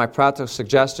divided my practical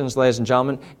suggestions, ladies and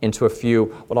gentlemen, into a few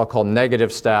what I'll call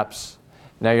negative steps.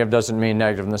 Negative doesn't mean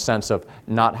negative in the sense of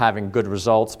not having good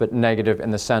results, but negative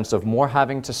in the sense of more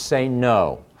having to say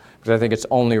no, because I think it's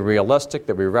only realistic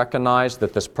that we recognize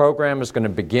that this program is going to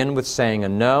begin with saying a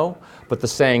no, but the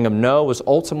saying of no is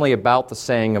ultimately about the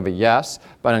saying of a yes,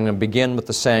 but I'm going to begin with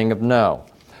the saying of no.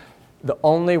 The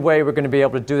only way we're going to be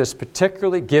able to do this,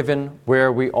 particularly given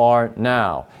where we are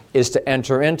now, is to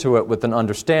enter into it with an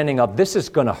understanding of this is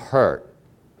going to hurt.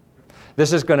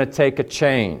 This is going to take a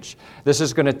change. This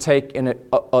is going to take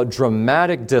a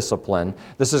dramatic discipline.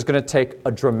 This is going to take a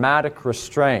dramatic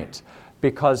restraint,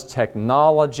 because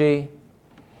technology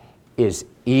is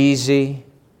easy,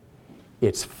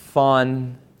 it's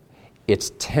fun,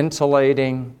 it's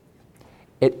titillating.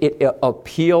 It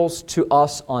appeals to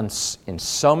us in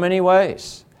so many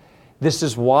ways. This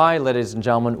is why, ladies and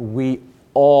gentlemen, we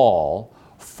all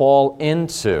fall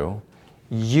into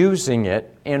using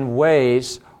it in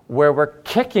ways where we're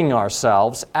kicking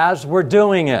ourselves as we're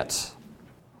doing it.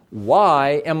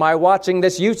 Why am I watching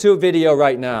this YouTube video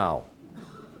right now?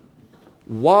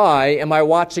 Why am I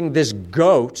watching this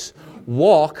goat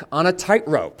walk on a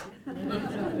tightrope?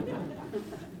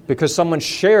 Because someone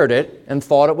shared it and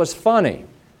thought it was funny.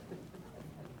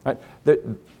 Right?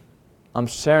 I'm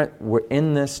sharing, we're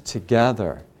in this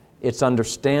together. It's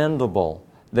understandable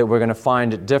that we're going to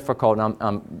find it difficult. And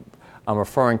I'm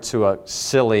referring to a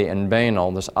silly and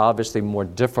banal. There's obviously more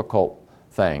difficult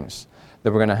things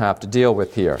that we're going to have to deal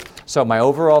with here. So my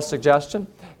overall suggestion,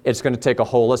 it's going to take a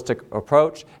holistic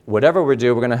approach. Whatever we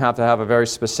do, we're going to have a very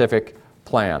specific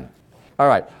plan. All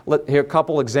right, here are a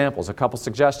couple examples, a couple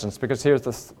suggestions, because here's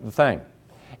the thing.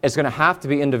 It's going to have to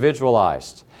be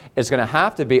individualized. It's going to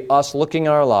have to be us looking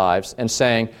at our lives and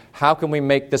saying, how can we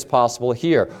make this possible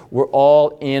here? We're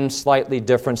all in slightly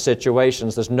different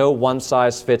situations. There's no one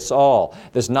size fits all.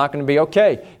 There's not going to be,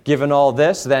 okay, given all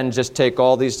this, then just take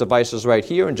all these devices right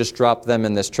here and just drop them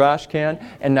in this trash can,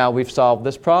 and now we've solved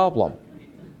this problem.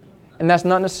 And that's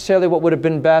not necessarily what would have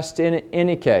been best in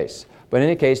any case. But in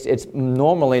any case, it's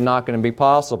normally not going to be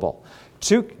possible.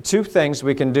 Two things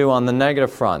we can do on the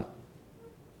negative front.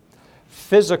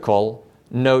 Physical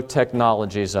no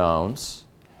technology zones,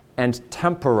 and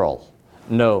temporal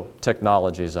no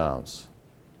technology zones.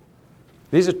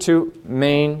 These are two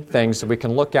main things that we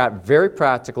can look at very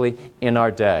practically in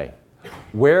our day.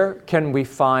 Where can we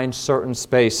find certain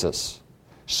spaces,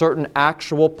 certain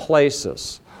actual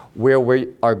places where we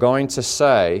are going to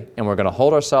say, and we're going to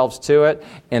hold ourselves to it,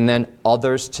 and then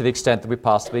others to the extent that we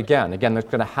possibly can. Again, there's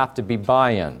going to have to be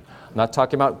buy-in. I'm not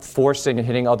talking about forcing and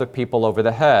hitting other people over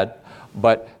the head,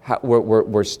 but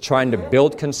we're trying to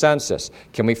build consensus.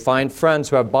 Can we find friends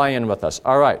who have buy-in with us?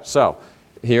 All right, so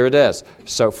here it is.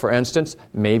 So for instance,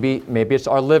 maybe it's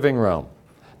our living room.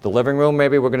 The living room,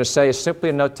 maybe we're going to say, is simply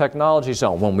a no technology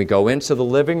zone. When we go into the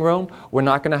living room, we're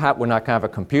not going to have a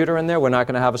computer in there. We're not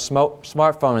going to have a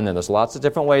smartphone in there. There's lots of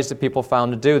different ways that people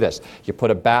found to do this. You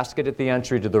put a basket at the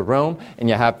entry to the room, and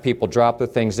you have people drop their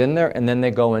things in there, and then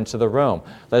they go into the room.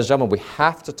 Ladies and gentlemen, we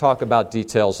have to talk about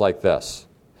details like this.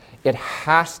 It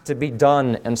has to be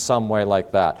done in some way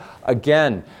like that.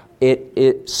 Again,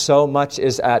 it so much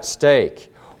is at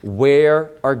stake.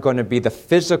 Where are going to be the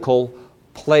physical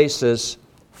places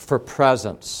for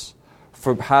presence,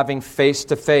 for having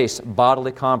face-to-face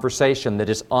bodily conversation that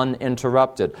is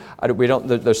uninterrupted?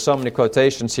 There's so many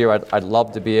quotations here I'd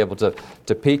love to be able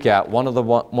to peek at. One of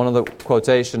the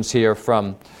quotations here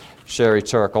from Sherry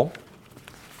Turkle,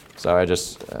 so I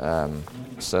just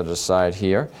set it aside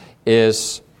here,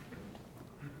 is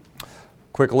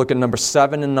quick look at number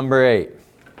 7 and number 8.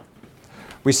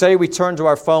 We say we turn to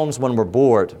our phones when we're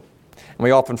bored. And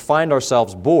we often find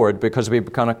ourselves bored because we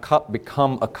become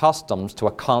accustomed to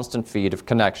a constant feed of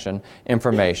connection,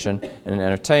 information, and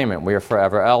entertainment. We are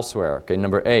forever elsewhere. Okay,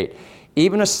 number 8.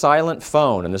 Even a silent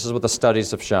phone, and this is what the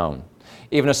studies have shown,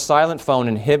 even a silent phone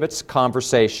inhibits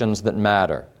conversations that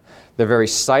matter. The very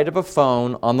sight of a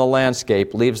phone on the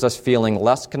landscape leaves us feeling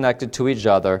less connected to each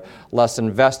other, less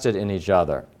invested in each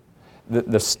other.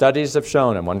 The studies have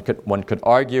shown, and one could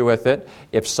argue with it,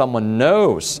 if someone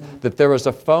knows that there is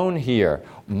a phone here,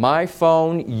 my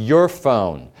phone, your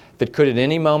phone, that could at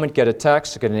any moment get a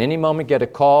text, could at any moment get a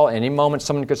call, any moment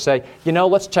someone could say,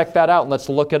 let's check that out and let's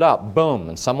look it up. Boom,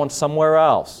 and someone's somewhere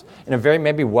else. In a very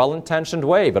maybe well-intentioned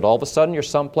way, but all of a sudden you're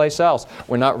someplace else.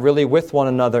 We're not really with one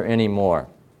another anymore.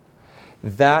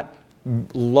 That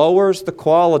lowers the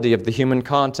quality of the human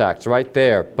contact right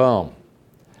there. Boom.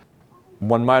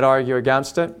 One might argue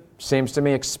against it. Seems to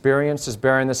me experience is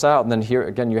bearing this out. And then here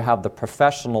again you have the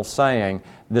professional saying,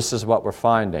 this is what we're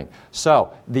finding.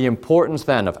 So the importance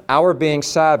then of our being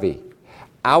savvy,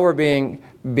 our being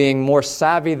more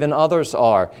savvy than others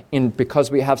are,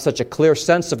 because we have such a clear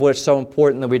sense of what is so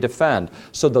important that we defend.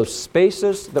 So those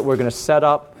spaces that we're going to set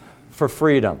up for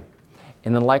freedom,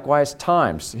 And then likewise,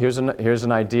 times. Here's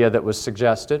an idea that was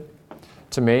suggested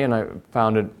to me, and I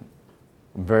found it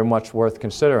very much worth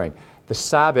considering. The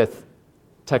Sabbath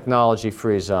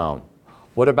technology-free zone.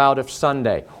 What about if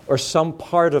Sunday, or some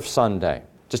part of Sunday?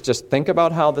 Just think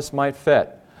about how this might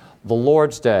fit. The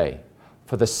Lord's Day,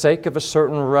 for the sake of a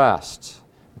certain rest.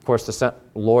 Of course, the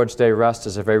Lord's Day rest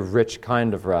is a very rich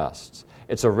kind of rest.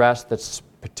 It's a rest that's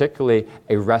particularly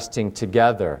a resting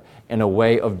together in a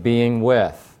way of being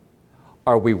with.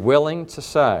 Are we willing to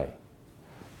say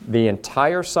the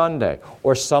entire Sunday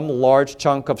or some large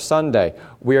chunk of Sunday,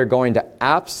 we are going to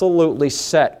absolutely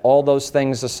set all those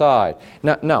things aside?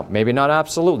 No, maybe not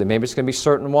absolutely. Maybe it's going to be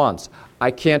certain ones.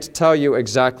 I can't tell you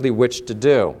exactly which to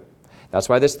do. That's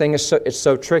why this thing is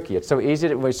so tricky. It's so easy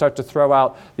when we start to throw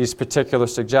out these particular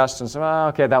suggestions. Oh,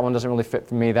 okay, that one doesn't really fit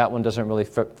for me. That one doesn't really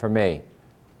fit for me.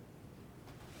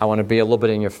 I want to be a little bit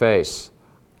in your face.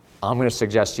 I'm going to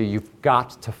suggest to you, you've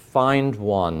got to find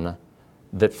one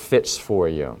that fits for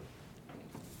you.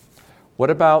 What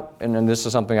about, and this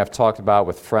is something I've talked about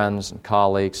with friends and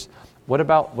colleagues, what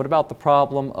about the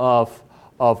problem of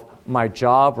my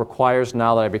job requires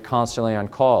now that I be constantly on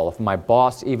call? If my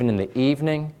boss, even in the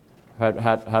evening,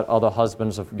 had other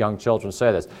husbands of young children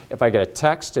say this, if I get a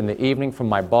text in the evening from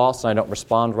my boss and I don't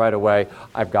respond right away,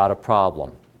 I've got a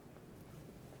problem.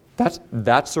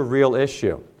 That's a real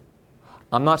issue.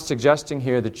 I'm not suggesting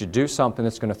here that you do something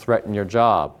that's going to threaten your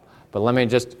job, but let me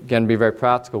just, again, be very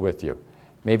practical with you.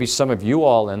 Maybe some of you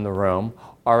all in the room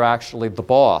are actually the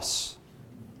boss.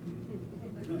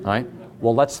 Right?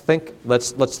 Well, let's think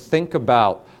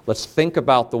about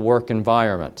the work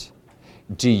environment.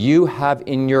 Do you have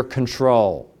in your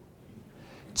control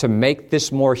to make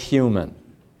this more human?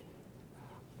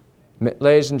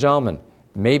 Ladies and gentlemen,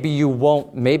 maybe you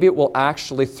won't, maybe it will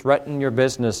actually threaten your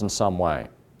business in some way.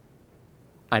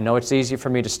 I know it's easy for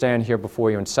me to stand here before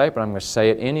you and say it, but I'm going to say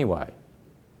it anyway.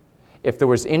 If there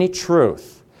was any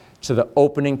truth to the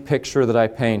opening picture that I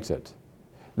painted,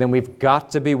 then we've got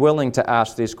to be willing to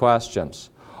ask these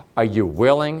questions. Are you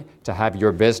willing to have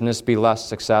your business be less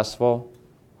successful?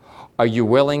 Are you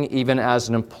willing, even as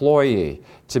an employee,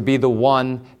 to be the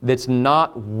one that's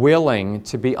not willing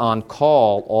to be on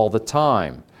call all the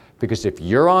time? Because if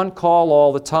you're on call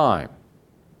all the time,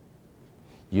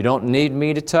 you don't need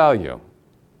me to tell you.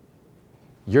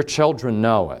 Your children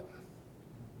know it.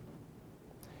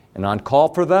 And on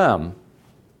call for them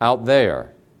out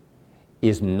there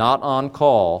is not on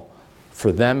call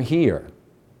for them here.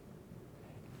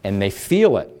 And they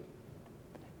feel it.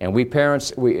 And we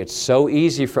parents, it's so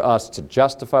easy for us to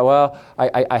justify, well,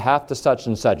 I have to such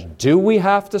and such. Do we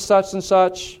have to such and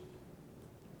such?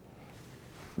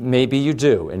 Maybe you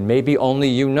do, and maybe only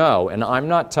you know. And I'm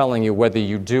not telling you whether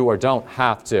you do or don't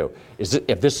have to.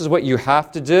 If this is what you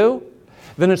have to do,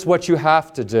 then it's what you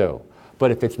have to do.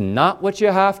 But if it's not what you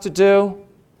have to do,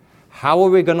 how are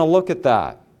we going to look at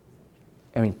that?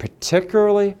 I mean,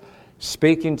 particularly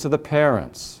speaking to the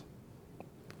parents.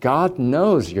 God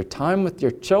knows your time with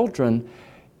your children,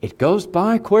 it goes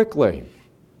by quickly.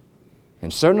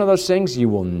 And certain of those things you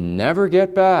will never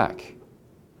get back.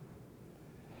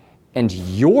 And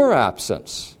your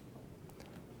absence,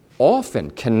 often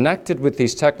connected with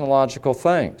these technological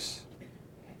things,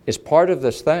 is part of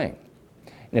this thing.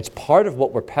 And it's part of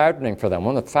what we're patterning for them.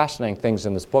 One of the fascinating things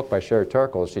in this book by Sherry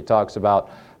Turkle is she talks about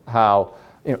how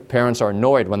parents are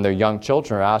annoyed when their young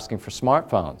children are asking for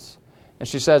smartphones. And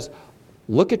she says,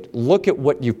 look at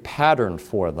what you patterned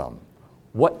for them.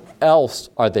 What else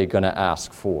are they going to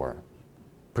ask for?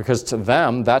 Because to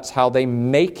them, that's how they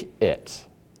make it.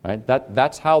 Right?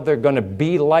 That's how they're going to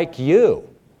be like you.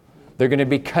 They're going to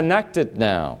be connected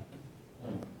now.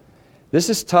 This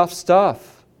is tough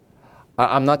stuff.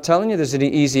 I'm not telling you there's any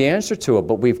easy answer to it,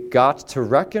 but we've got to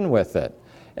reckon with it.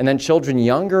 And then children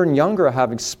younger and younger are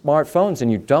having smartphones,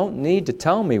 and you don't need to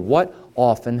tell me what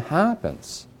often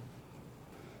happens.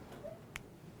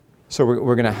 So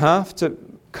we're going to have to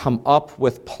come up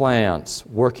with plans,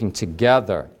 working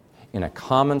together in a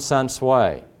common sense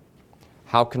way.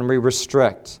 How can we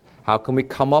restrict? How can we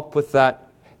come up with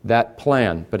that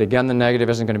plan? But again, the negative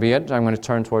isn't going to be it. I'm going to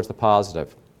turn towards the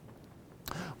positive.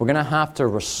 We're going to have to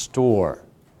restore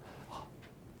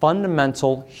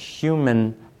fundamental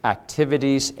human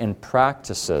activities and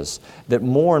practices that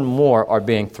more and more are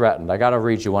being threatened. I got to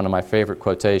read you one of my favorite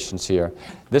quotations here.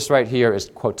 This right here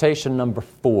is quotation number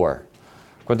 4.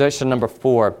 Quotation number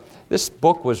 4. This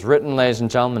book was written, ladies and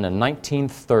gentlemen, in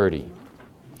 1930.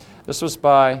 This was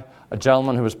by a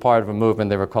gentleman who was part of a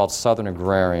movement. They were called Southern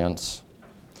Agrarians.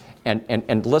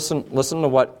 And listen to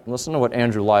what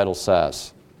Andrew Lytle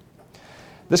says.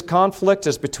 This conflict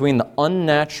is between the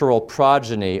unnatural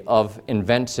progeny of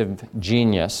inventive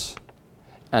genius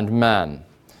and men.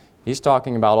 He's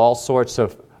talking about all sorts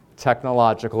of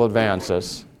technological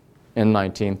advances in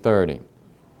 1930.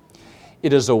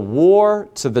 It is a war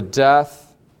to the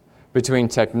death between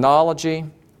technology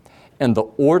and the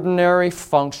ordinary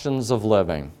functions of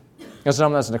living. That's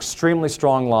an extremely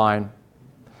strong line.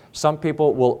 Some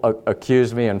people will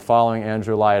accuse me in following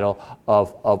Andrew Lytle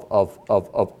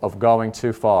of going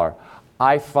too far.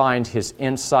 I find his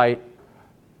insight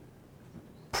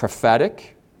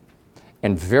prophetic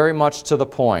and very much to the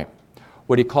point.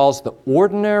 What he calls the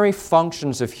ordinary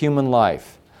functions of human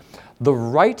life. The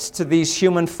rights to these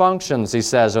human functions, he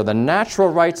says, are the natural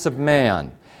rights of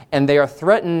man, and they are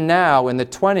threatened now in the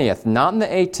 20th, not in the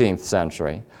 18th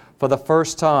century, for the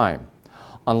first time.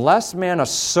 Unless man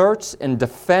asserts and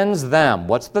defends them,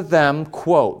 what's the them?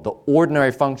 Quote, the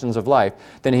ordinary functions of life,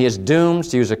 then he is doomed,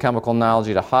 to use a chemical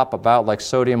analogy, to hop about like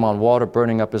sodium on water,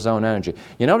 burning up his own energy.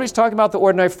 You know what he's talking about, the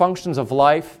ordinary functions of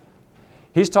life?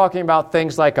 He's talking about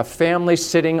things like a family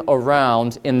sitting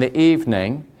around in the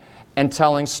evening and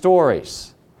telling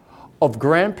stories, of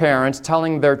grandparents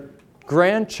telling their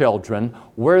grandchildren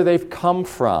where they've come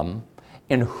from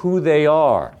and who they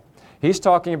are. He's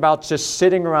talking about just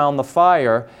sitting around the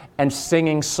fire and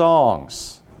singing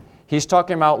songs. He's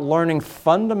talking about learning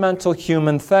fundamental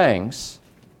human things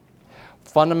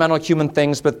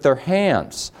with their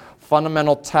hands,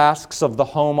 fundamental tasks of the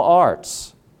home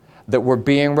arts that were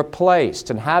being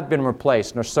replaced and have been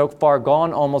replaced and are so far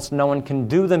gone almost no one can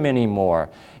do them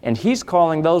anymore. And he's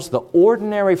calling those the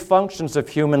ordinary functions of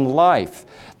human life,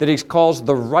 that he calls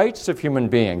the rights of human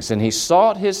beings. And he saw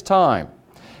at his time,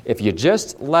 if you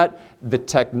just let the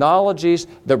technologies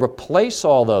that replace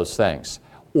all those things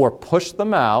or push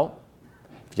them out,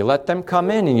 if you let them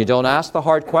come in and you don't ask the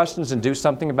hard questions and do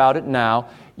something about it now,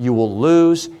 you will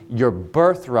lose your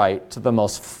birthright to the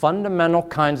most fundamental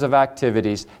kinds of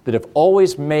activities that have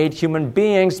always made human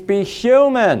beings be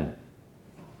human.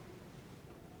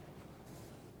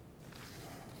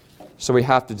 So we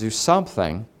have to do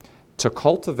something to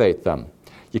cultivate them.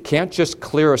 You can't just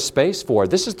clear a space for it.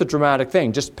 This is the dramatic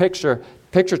thing. Just picture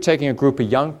taking a group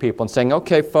of young people and saying,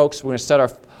 okay, folks, we're going to set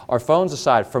our phones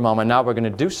aside for a moment. Now we're going to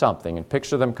do something. And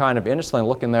picture them kind of innocently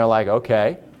looking there like,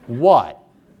 okay, what?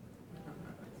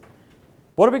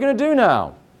 What are we going to do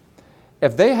now?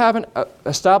 If they haven't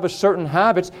established certain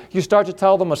habits, you start to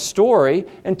tell them a story,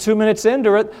 and 2 minutes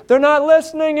into it, they're not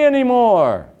listening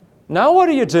anymore. Now what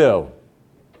do?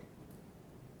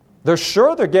 They're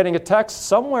sure they're getting a text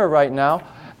somewhere right now.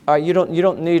 You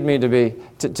don't need me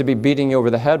to be beating you over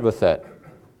the head with it.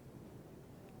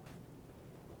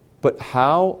 But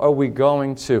how are we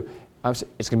going to?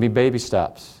 It's going to be baby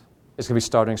steps. It's going to be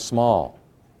starting small.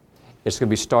 It's going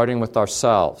to be starting with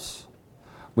ourselves.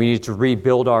 We need to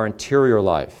rebuild our interior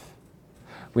life.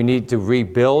 We need to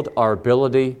rebuild our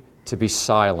ability to be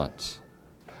silent.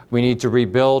 We need to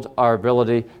rebuild our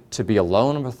ability to be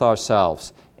alone with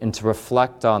ourselves and to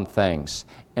reflect on things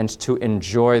and to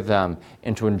enjoy them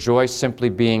and to enjoy simply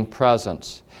being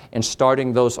present and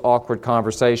starting those awkward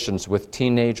conversations with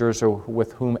teenagers or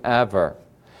with whomever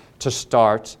to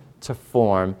start to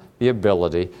form the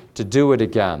ability to do it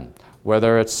again,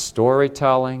 whether it's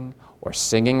storytelling or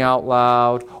singing out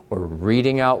loud or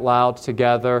reading out loud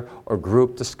together or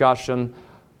group discussion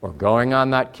or going on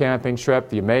that camping trip.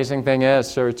 The amazing thing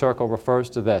is, Sherry Turkle refers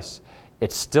to this,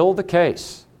 it's still the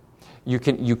case. You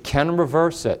can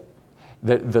reverse it.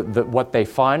 What they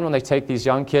find when they take these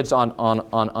young kids on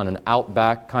an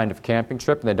outback kind of camping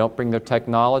trip and they don't bring their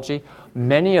technology,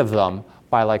 many of them,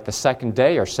 by like the second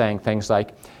day, are saying things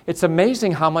like, it's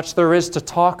amazing how much there is to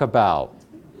talk about.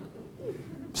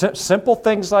 Simple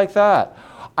things like that.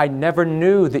 I never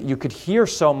knew that you could hear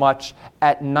so much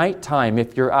at nighttime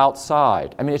if you're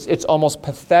outside. I mean, it's almost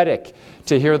pathetic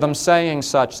to hear them saying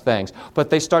such things. But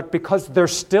they start, because they're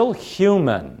still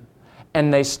human,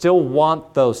 and they still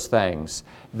want those things.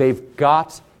 They've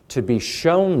got to be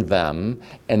shown them,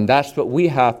 and that's what we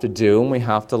have to do, and we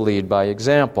have to lead by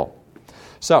example.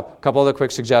 So, a couple other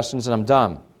quick suggestions, and I'm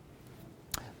done.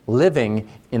 Living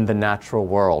in the natural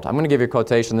world. I'm going to give you a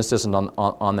quotation. This isn't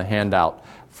on the handout,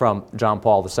 from John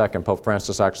Paul II. Pope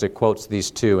Francis actually quotes these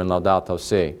two in Laudato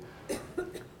Si.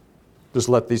 Just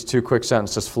let these two quick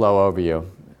sentences flow over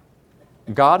you.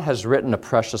 God has written a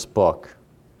precious book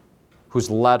whose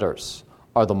letters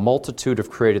are the multitude of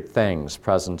created things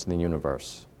present in the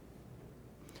universe.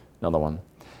 Another one.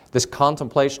 This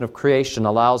contemplation of creation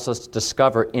allows us to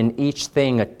discover in each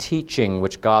thing a teaching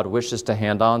which God wishes to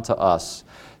hand on to us,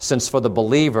 since for the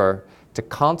believer, to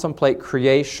contemplate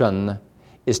creation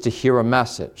is to hear a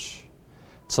message.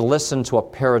 to listen to a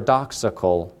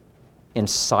paradoxical and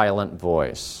silent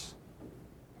voice.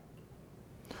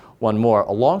 One more.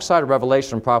 Alongside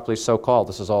Revelation properly so called,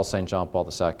 this is all St. John Paul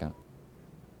II.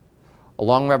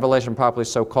 Along Revelation properly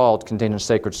so called, contained in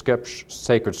sacred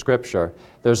scripture,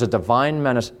 there's a divine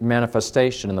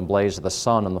manifestation in the blaze of the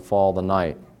sun and the fall of the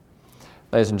night.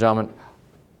 Ladies and gentlemen,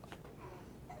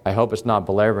 I hope it's not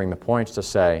belaboring the points to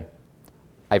say,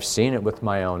 I've seen it with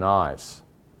my own eyes.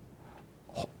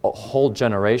 Whole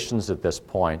generations at this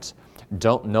point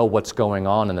don't know what's going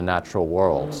on in the natural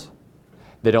world.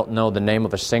 They don't know the name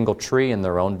of a single tree in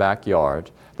their own backyard.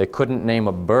 They couldn't name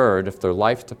a bird if their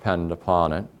life depended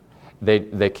upon it.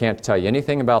 They can't tell you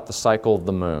anything about the cycle of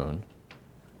the moon.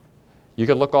 You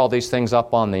could look all these things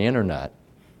up on the internet,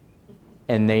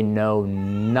 and they know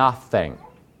nothing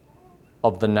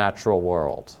of the natural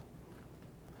world.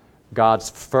 God's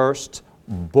first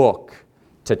book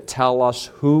to tell us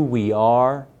who we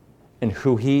are and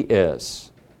who He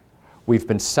is. We've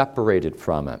been separated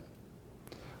from it.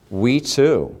 We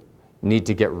too need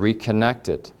to get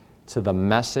reconnected to the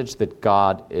message that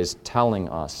God is telling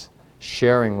us,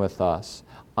 sharing with us.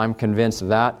 I'm convinced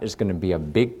that is going to be a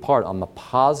big part on the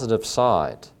positive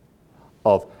side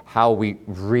of how we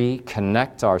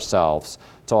reconnect ourselves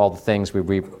to all the things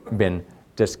we've been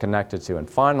disconnected to. And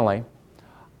finally,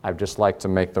 I'd just like to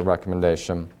make the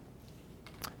recommendation,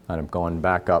 and I'm going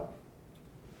back up,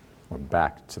 or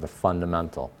back to the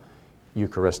fundamental,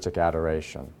 Eucharistic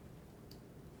adoration.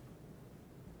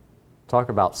 Talk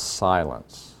about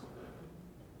silence.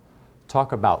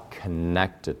 Talk about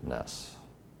connectedness.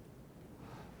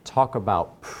 Talk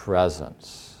about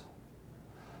presence.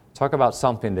 Talk about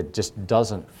something that just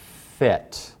doesn't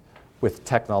fit with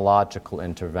technological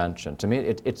intervention. To me,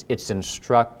 it's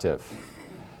instructive.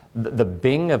 The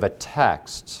bing of a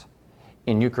text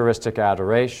in Eucharistic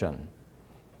adoration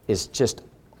is just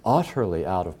utterly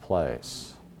out of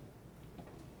place.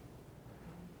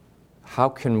 How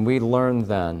can we learn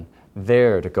then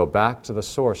there to go back to the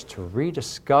source, to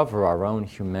rediscover our own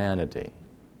humanity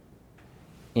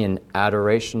in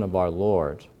adoration of our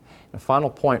Lord? And a final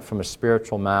point from a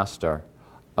spiritual master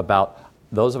about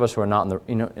those of us who are not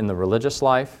in the religious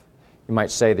life. You might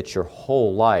say that your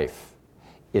whole life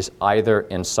is either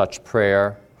in such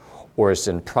prayer or is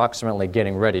in approximately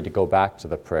getting ready to go back to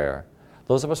the prayer.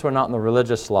 Those of us who are not in the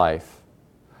religious life,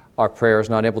 our prayer is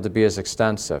not able to be as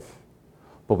extensive,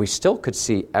 but we still could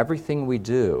see everything we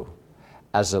do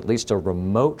as at least a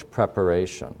remote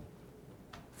preparation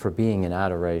for being in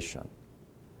adoration.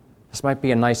 This might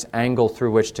be a nice angle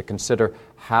through which to consider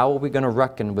how are we going to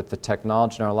reckon with the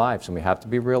technology in our lives. And we have to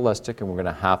be realistic, and we're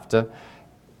going to have to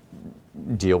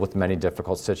deal with many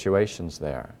difficult situations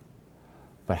there.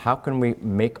 But how can we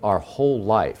make our whole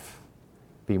life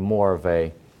be more of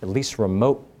a, at least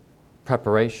remote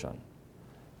preparation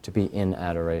to be in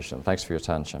adoration? Thanks for your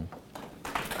attention.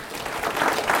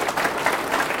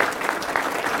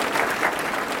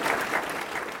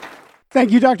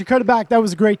 Thank you, Dr. Cuddeback. That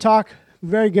was a great talk.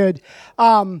 Very good.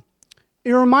 It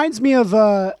reminds me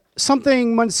of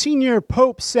something Monsignor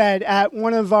Pope said at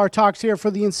one of our talks here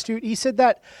for the Institute. He said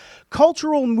that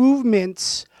cultural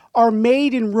movements are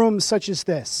made in rooms such as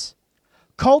this.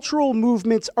 Cultural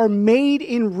movements are made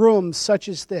in rooms such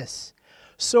as this.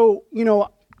 So,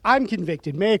 I'm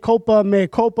convicted. Mea culpa,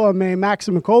 mea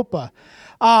maxima culpa.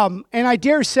 And I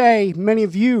dare say many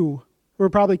of you were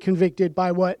probably convicted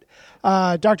by what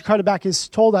Dr. Cuddeback has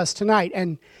told us tonight.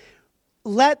 And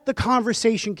let the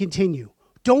conversation continue.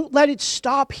 Don't let it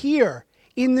stop here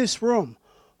in this room.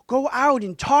 Go out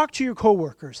and talk to your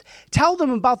coworkers. Tell them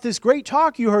about this great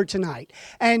talk you heard tonight.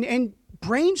 And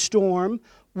brainstorm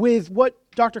with what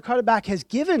Dr. Cuddeback has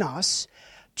given us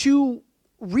to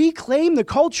reclaim the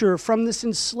culture from this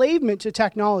enslavement to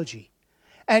technology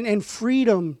and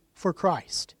freedom for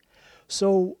Christ.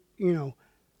 So,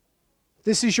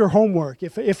 this is your homework.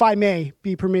 If I may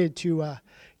be permitted to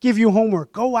give you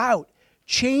homework, go out,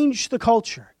 change the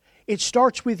culture. It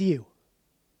starts with you.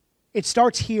 It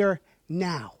starts here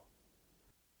now.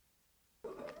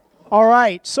 All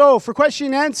right, so for question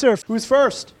and answer, who's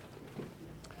first?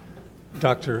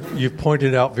 Doctor, you've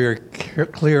pointed out very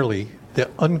clearly that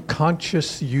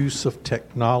unconscious use of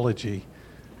technology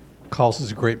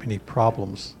causes a great many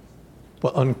problems,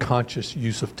 but unconscious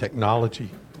use of technology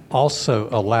also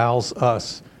allows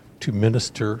us to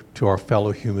minister to our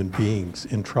fellow human beings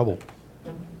in trouble.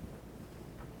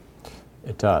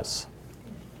 It does.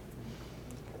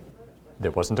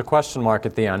 There wasn't a question mark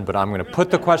at the end, but I'm going to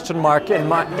put the question mark in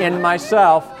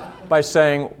myself by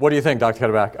saying, what do you think, Dr.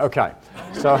 Cuddeback? Okay.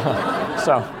 So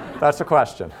that's a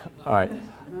question. All right.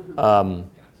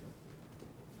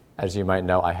 As you might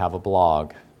know, I have a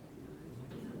blog.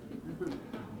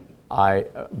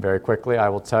 Very quickly, I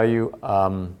will tell you,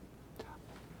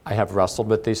 I have wrestled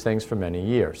with these things for many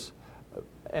years.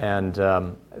 And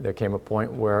there came a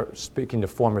point where, speaking to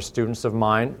former students of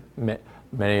mine,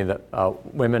 many of the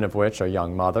women of which are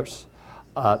young mothers,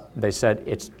 they said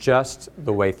it's just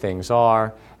the way things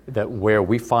are, that where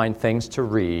we find things to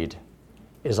read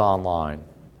is online.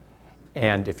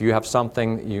 And if you have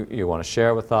something you want to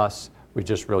share with us, we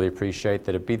just really appreciate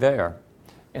that it be there.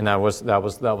 And that was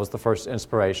the first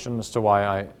inspiration as to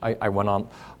why I went on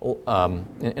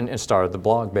and started the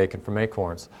blog Bacon from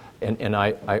Acorns. And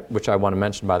I which I want to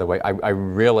mention, by the way, I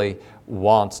really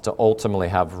want to ultimately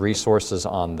have resources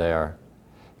on there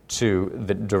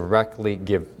that directly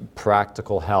give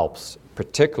practical helps,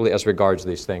 particularly as regards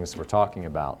these things we're talking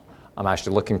about. I'm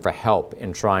actually looking for help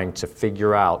in trying to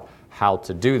figure out how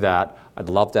to do that. I'd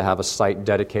love to have a site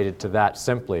dedicated to that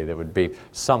simply. There would be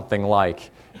something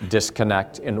like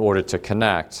Disconnect in Order to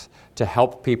Connect, to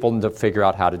help people to figure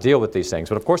out how to deal with these things.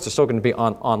 But of course, they're still going to be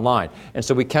online. And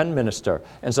so we can minister.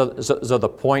 And so the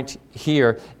point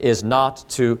here is not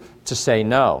to say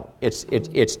no. It's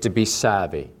to be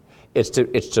savvy. It's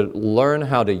to learn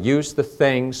how to use the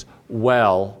things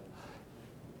well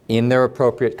in their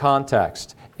appropriate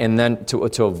context. And then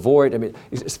to avoid,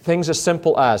 things as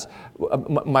simple as,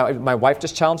 my wife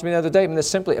just challenged me the other day, this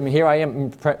simply, here I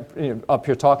am up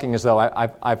here talking as though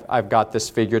I've got this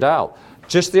figured out.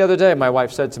 Just the other day, my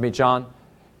wife said to me, John,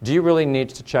 do you really need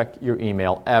to check your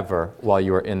email ever while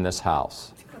you are in this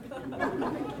house?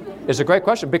 It's a great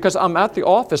question, because I'm at the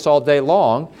office all day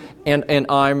long, and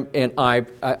my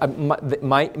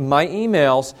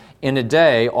emails in a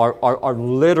day are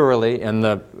literally in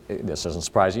the, this doesn't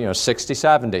surprise you, 60,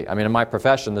 70. In my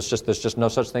profession, there's just no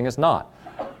such thing as not,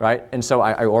 right? And so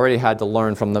I already had to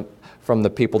learn from the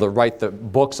people that write the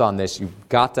books on this. You've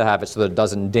got to have it so that it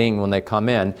doesn't ding when they come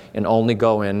in, and only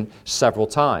go in several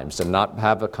times and not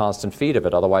have a constant feed of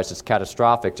it. Otherwise, it's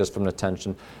catastrophic just from an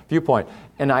attention viewpoint.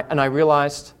 And I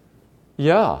realized,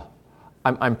 yeah,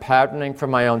 I'm patterning for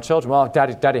my own children. Well,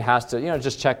 Daddy has to,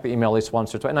 just check the email at least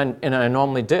once or twice. And I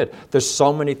normally did. There's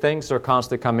so many things that are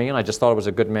constantly coming in. I just thought it was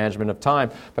a good management of time.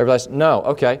 But I realized, no,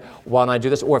 okay, why don't I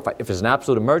do this? Or if it's an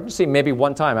absolute emergency, maybe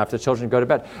one time after the children go to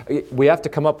bed. We have to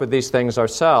come up with these things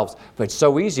ourselves. But it's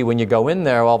so easy when you go in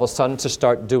there all of a sudden to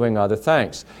start doing other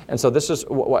things. And so this is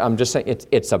what I'm just saying.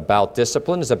 It's about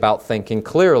discipline. It's about thinking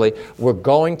clearly. We're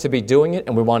going to be doing it,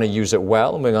 and we want to use it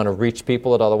well, and we're going to reach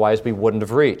people that otherwise we wouldn't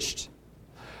have reached.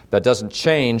 That doesn't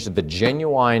change the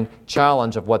genuine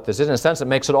challenge of what this is. In a sense, it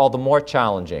makes it all the more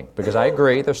challenging, because I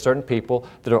agree there's certain people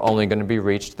that are only going to be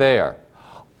reached there.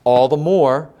 All the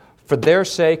more, for their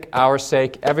sake, our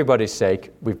sake, everybody's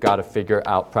sake, we've got to figure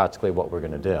out practically what we're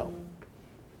going to do.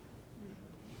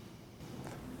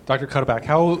 Dr. Cuddeback,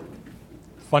 how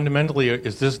fundamentally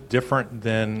is this different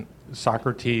than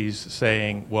Socrates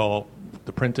saying, well,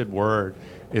 the printed word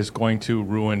is going to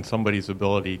ruin somebody's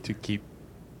ability to keep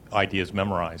ideas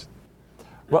memorized?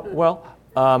 Well,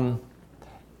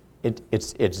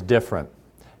 it's different,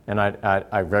 and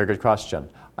I very good question.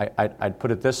 I'd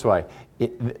put it this way: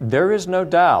 there is no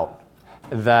doubt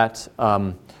that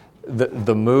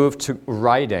the move to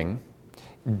writing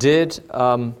did.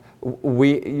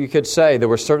 You could say there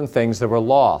were certain things that were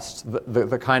lost.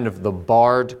 The kind of the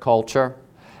bard culture,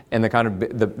 and the kind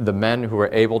of the men who were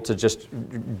able to just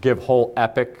give whole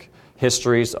epic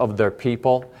histories of their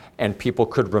people, and people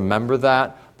could remember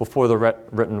that before the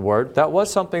written word. That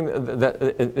was something that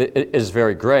is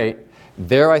very great.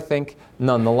 There, I think,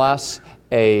 nonetheless,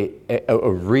 a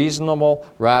reasonable,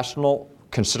 rational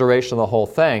consideration of the whole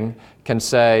thing can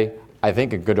say, I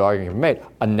think a good argument can be made,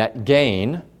 a net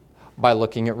gain by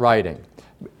looking at writing.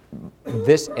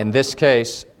 In this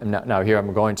case, now here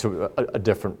I'm going to a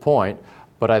different point,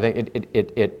 but I think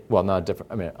well, not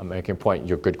different. I'm making a point.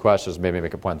 Your good questions made me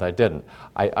make a point that I didn't.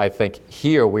 I think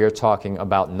here we are talking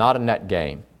about not a net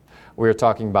gain. We're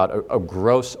talking about a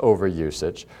gross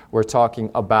overusage. We're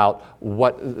talking about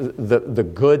what the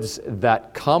goods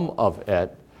that come of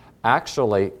it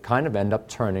actually kind of end up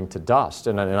turning to dust.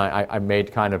 And I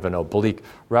made kind of an oblique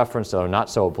reference, though not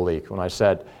so oblique, when I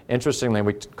said, interestingly,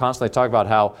 we constantly talk about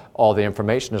how all the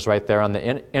information is right there on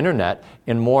the internet,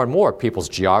 and more people's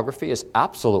geography is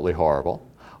absolutely horrible.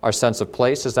 Our sense of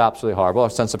place is absolutely horrible. Our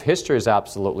sense of history is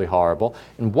absolutely horrible.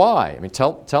 And why?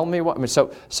 Tell me what.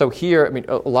 So here,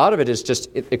 a lot of it is just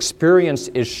experience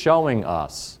is showing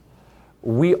us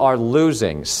we are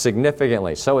losing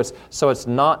significantly. So it's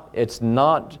not.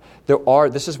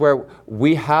 This is where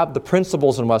we have the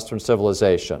principles in Western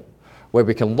civilization, where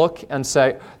we can look and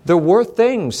say there were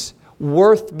things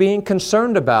worth being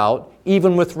concerned about,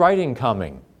 even with writing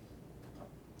coming.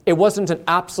 It wasn't an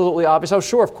absolutely obvious, oh,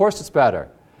 sure, of course it's better.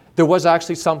 There was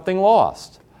actually something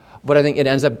lost. But I think it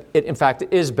ends up, in fact,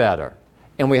 it is better.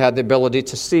 And we had the ability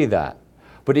to see that.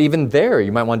 But even there,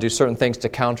 you might want to do certain things to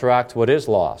counteract what is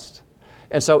lost.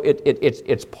 And so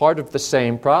it's part of the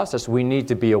same process. We need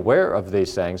to be aware of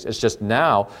these things. It's just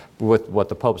now, with what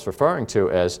the Pope's referring to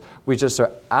as, we just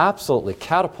are absolutely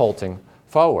catapulting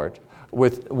forward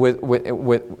with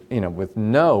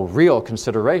no real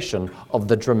consideration of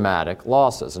the dramatic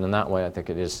losses. And in that way, I think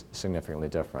it is significantly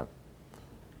different.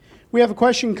 We have a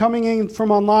question coming in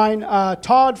from online.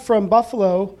 Todd from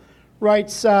Buffalo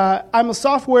writes, I'm a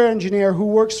software engineer who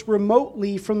works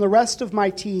remotely from the rest of my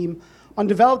team on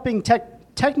developing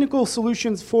technical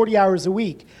solutions 40 hours a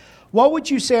week. What would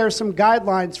you say are some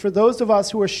guidelines for those of us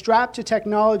who are strapped to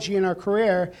technology in our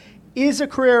career? Is a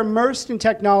career immersed in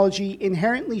technology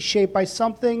inherently shaped by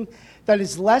something that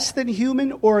is less than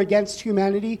human or against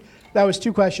humanity? That was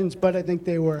two questions, but I think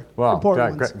they were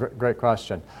important ones. Great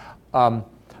question.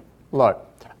 Look,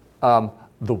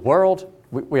 the world,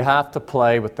 we have to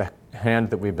play with the hand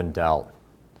that we've been dealt.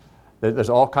 There's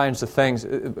all kinds of things.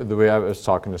 The way I was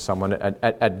talking to someone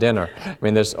at dinner, I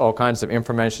mean, there's all kinds of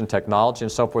information technology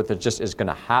and so forth that just is going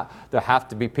to there have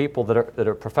to be people that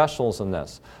are professionals in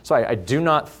this. So I do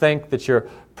not think that your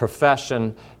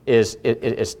profession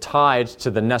is tied to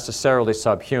the necessarily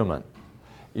subhuman.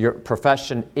 Your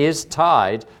profession is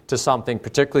tied to something,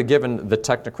 particularly given the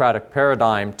technocratic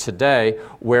paradigm today,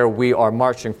 where we are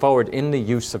marching forward in the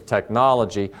use of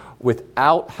technology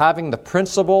without having the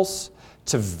principles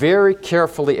to very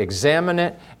carefully examine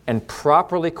it and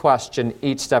properly question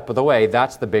each step of the way.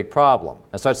 That's the big problem.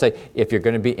 And so I'd say if you're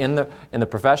going to be in the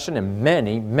profession, and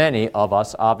many of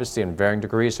us, obviously in varying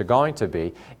degrees, are going to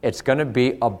be, it's going to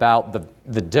be about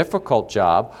the difficult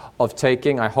job of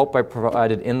taking, I hope I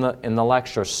provided in the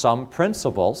lecture, some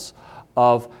principles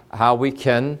of how we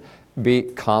can be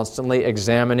constantly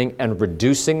examining and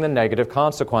reducing the negative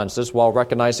consequences while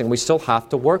recognizing we still have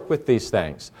to work with these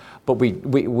things. But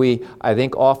we I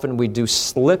think often we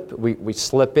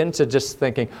slip into just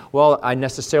thinking, well, I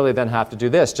necessarily then have to do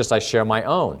this, just I share my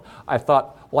own. I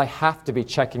thought, well, I have to be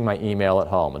checking my email at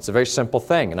home. It's a very simple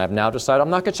thing, and I've now decided I'm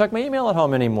not going to check my email at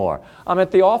home anymore. I'm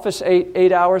at the office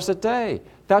 8 hours a day.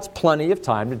 That's plenty of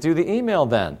time to do the email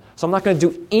then. So I'm not going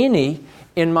to do any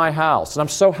in my house. And I'm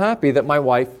so happy that my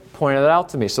wife pointed it out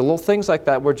to me. So little things like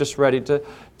that we're just ready to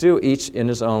do, each in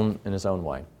his own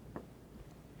way.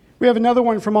 We have another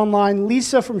one from online.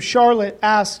 Lisa from Charlotte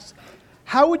asks,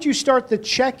 how would you start the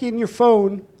check in your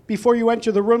phone before you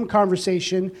enter the room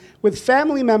conversation with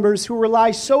family members who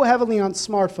rely so heavily on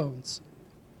smartphones?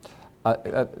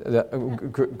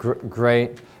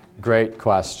 Great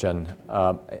question.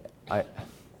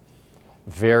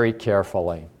 Very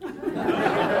carefully.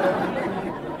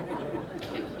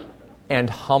 And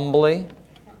humbly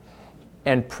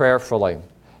and prayerfully.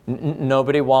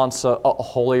 Nobody wants a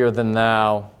holier than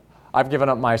thou. I've given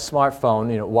up my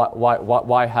smartphone.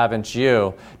 Why haven't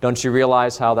you? Don't you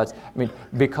realize how that's? I mean,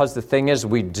 because the thing is,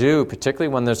 we do, particularly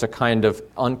when there's a kind of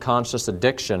unconscious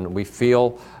addiction, we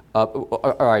feel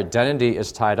our identity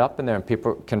is tied up in there, and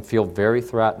people can feel very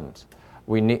threatened.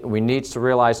 We need to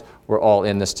realize we're all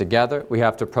in this together. We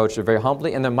have to approach it very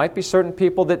humbly, and there might be certain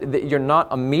people that you're not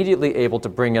immediately able to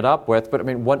bring it up with. But I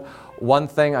mean, one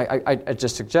thing I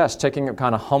just suggest, taking it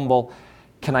kind of humble.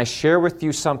 Can I share with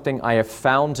you something I have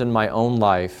found in my own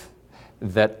life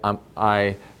that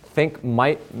I think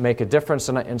might make a difference,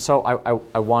 and so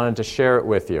I wanted to share it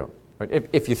with you.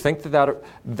 If you think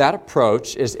that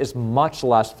approach is much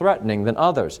less threatening than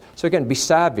others. So again, be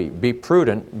savvy, be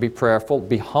prudent, be prayerful,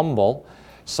 be humble.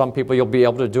 Some people you'll be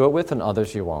able to do it with, and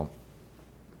others you won't.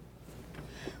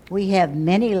 We have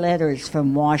many letters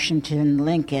from Washington,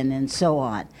 Lincoln, and so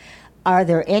on. Are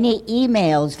there any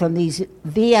emails from these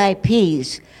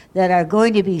VIPs that are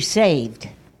going to be saved?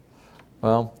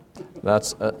 Well,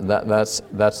 that's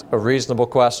a reasonable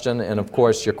question, and of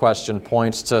course your question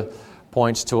points to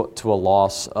a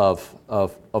loss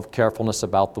of carefulness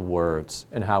about the words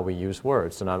and how we use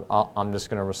words. And I'm just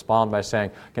going to respond by saying,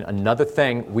 again, another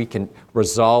thing we can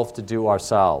resolve to do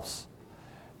ourselves.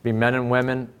 Be men and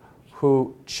women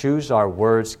who choose our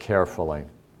words carefully.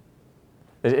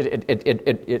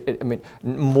 I mean,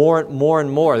 more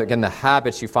and more, again, the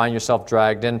habits you find yourself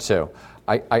dragged into.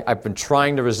 I've been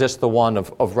trying to resist the one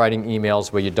of writing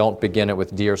emails where you don't begin it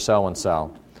with "Dear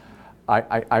so-and-so."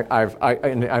 I'm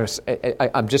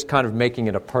just kind of making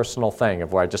it a personal thing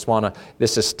of where I just want to,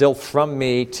 this is still from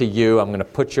me to you. I'm going to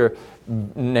put your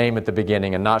name at the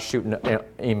beginning and not shoot an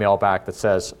email back that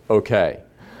says, okay.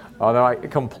 Although I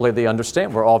completely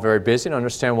understand, we're all very busy and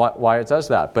understand why it does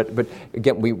that. But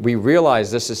again, we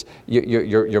realize this is,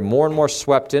 you're more and more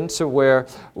swept into where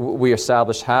we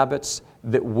establish habits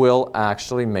that will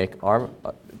actually make our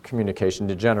communication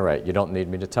degenerate. You don't need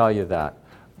me to tell you that.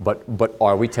 But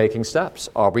are we taking steps?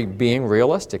 Are we being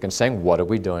realistic and saying, what are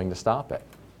we doing to stop it?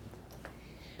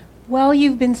 While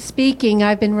you've been speaking,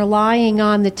 I've been relying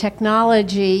on the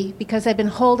technology because I've been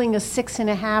holding a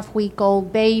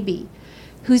 6.5-week-old baby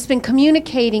who's been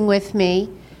communicating with me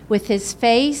with his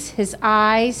face, his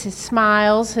eyes, his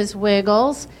smiles, his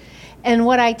wiggles. And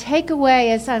what I take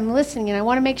away as I'm listening, and I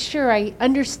want to make sure I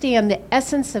understand the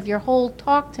essence of your whole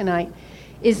talk tonight,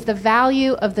 is the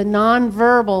value of the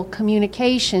nonverbal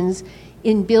communications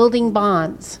in building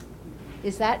bonds.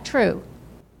 Is that true?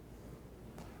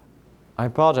 I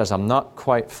apologize, I'm not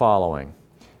quite following.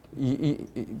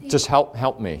 Just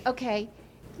help me. Okay.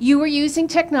 You were using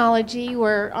technology.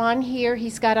 We're on here.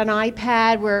 He's got an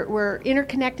iPad. We're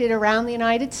interconnected around the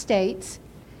United States.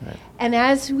 Right. And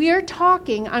as we're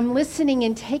talking, I'm listening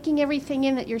and taking everything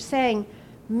in that you're saying.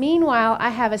 Meanwhile, I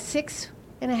have a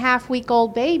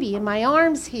 6.5-week-old baby in my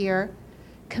arms here,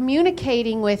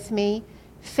 communicating with me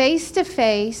face to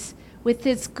face with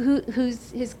his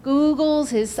googles,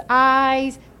 his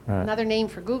eyes. Right. Another name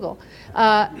for Google.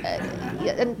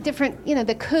 Different,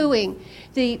 the cooing,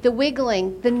 the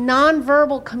wiggling, the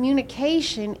nonverbal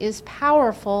communication is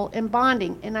powerful in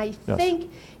bonding. And I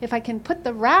think if I can put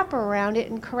the wrapper around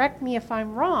it, and correct me if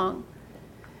I'm wrong,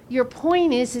 your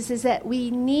point is that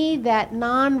we need that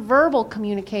nonverbal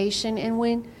communication. And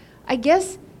when, I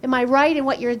guess, am I right in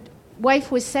what your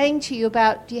wife was saying to you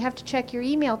about, do you have to check your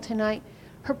email tonight?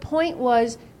 Her point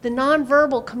was the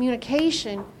nonverbal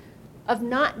communication of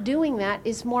not doing that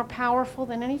is more powerful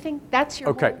than anything. That's your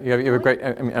okay. You have a great.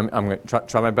 I'm going to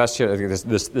try my best here. I think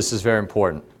this is very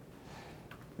important.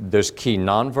 There's key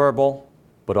nonverbal,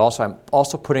 but also I'm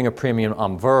also putting a premium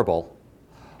on verbal,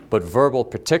 but verbal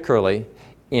particularly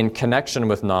in connection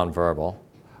with nonverbal,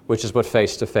 which is what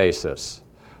face-to-face is.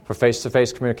 For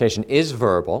face-to-face communication is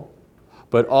verbal,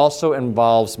 but also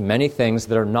involves many things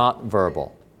that are not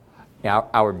verbal.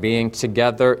 Our being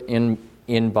together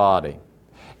in body.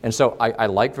 And so I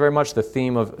like very much the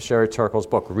theme of Sherry Turkle's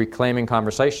book, Reclaiming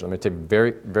Conversation. I'm going to take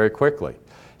very, very quickly.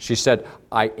 She said,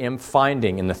 I am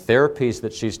finding in the therapies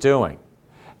that she's doing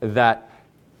that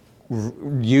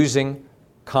using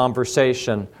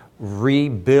conversation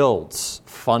rebuilds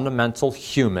fundamental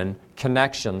human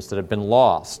connections that have been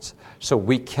lost. So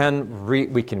we can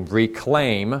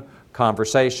reclaim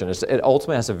conversation. It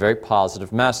ultimately has a very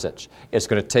positive message. It's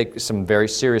going to take some very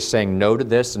serious saying no to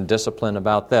this and discipline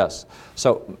about this.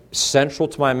 So central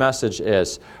to my message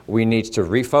is we need to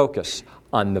refocus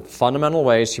on the fundamental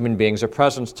ways human beings are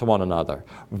present to one another.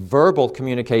 Verbal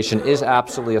communication is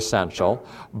absolutely essential,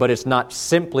 but it's not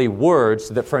simply words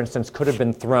that, for instance, could have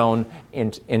been thrown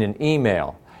in an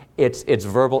email. It's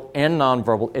verbal and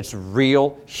nonverbal. It's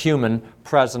real human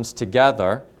presence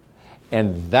together.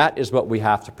 And that is what we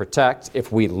have to protect.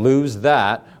 If we lose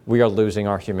that, we are losing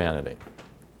our humanity.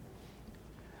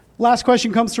 Last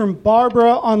question comes from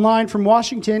Barbara online from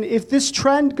Washington. If this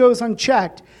trend goes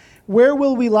unchecked, where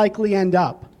will we likely end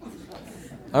up?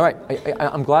 All right.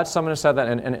 I'm glad someone said that,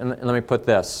 and let me put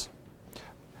this.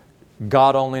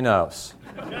 God only knows.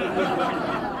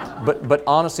 But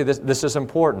honestly, this is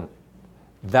important.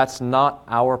 That's not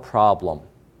our problem.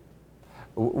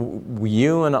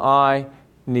 You and I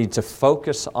need to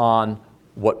focus on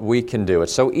what we can do.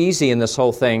 It's so easy in this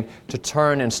whole thing to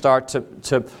turn and start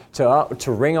to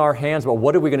wring our hands about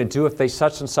what are we going to do if they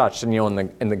such and such. And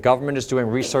and the government is doing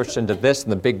research into this,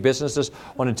 and the big businesses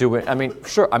want to do it. I mean,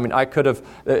 sure. I mean, I could have.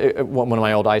 One of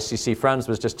my old ICC friends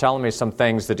was just telling me some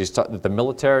things that that the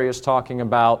military is talking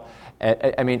about.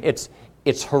 I mean,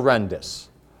 it's horrendous.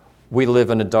 We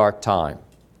live in a dark time.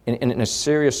 In a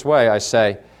serious way, I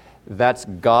say, that's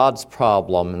God's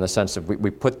problem in the sense of we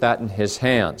put that in His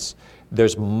hands.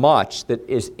 There's much that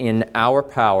is in our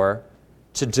power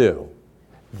to do.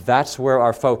 That's where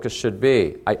our focus should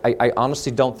be. I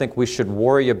honestly don't think we should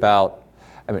worry about,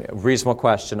 a reasonable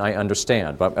question, I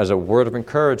understand, but as a word of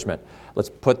encouragement, let's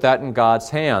put that in God's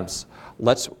hands.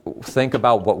 Let's think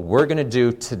about what we're going to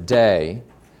do today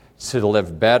to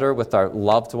live better with our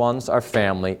loved ones, our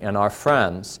family, and our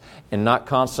friends, and not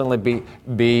constantly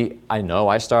be I know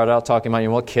I started out talking about,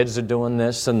 well, kids are doing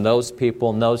this, and those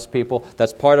people, and those people.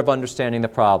 That's part of understanding the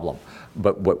problem.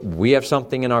 But we have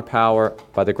something in our power,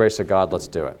 by the grace of God, let's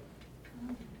do it.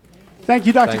 Thank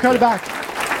you, Dr. Cuddeback.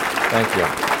 Thank you.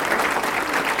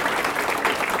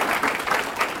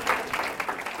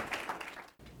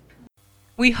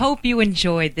 We hope you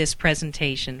enjoyed this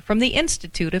presentation from the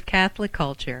Institute of Catholic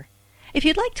Culture. If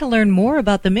you'd like to learn more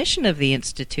about the mission of the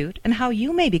Institute and how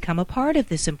you may become a part of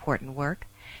this important work,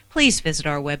 please visit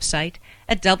our website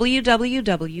at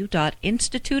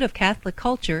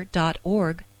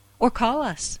www.instituteofcatholicculture.org or call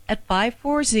us at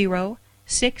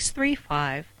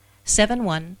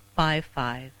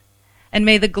 540-635-7155. And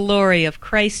may the glory of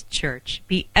Christ Church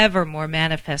be ever more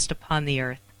manifest upon the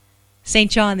earth.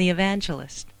 St. John the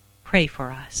Evangelist, pray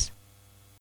for us.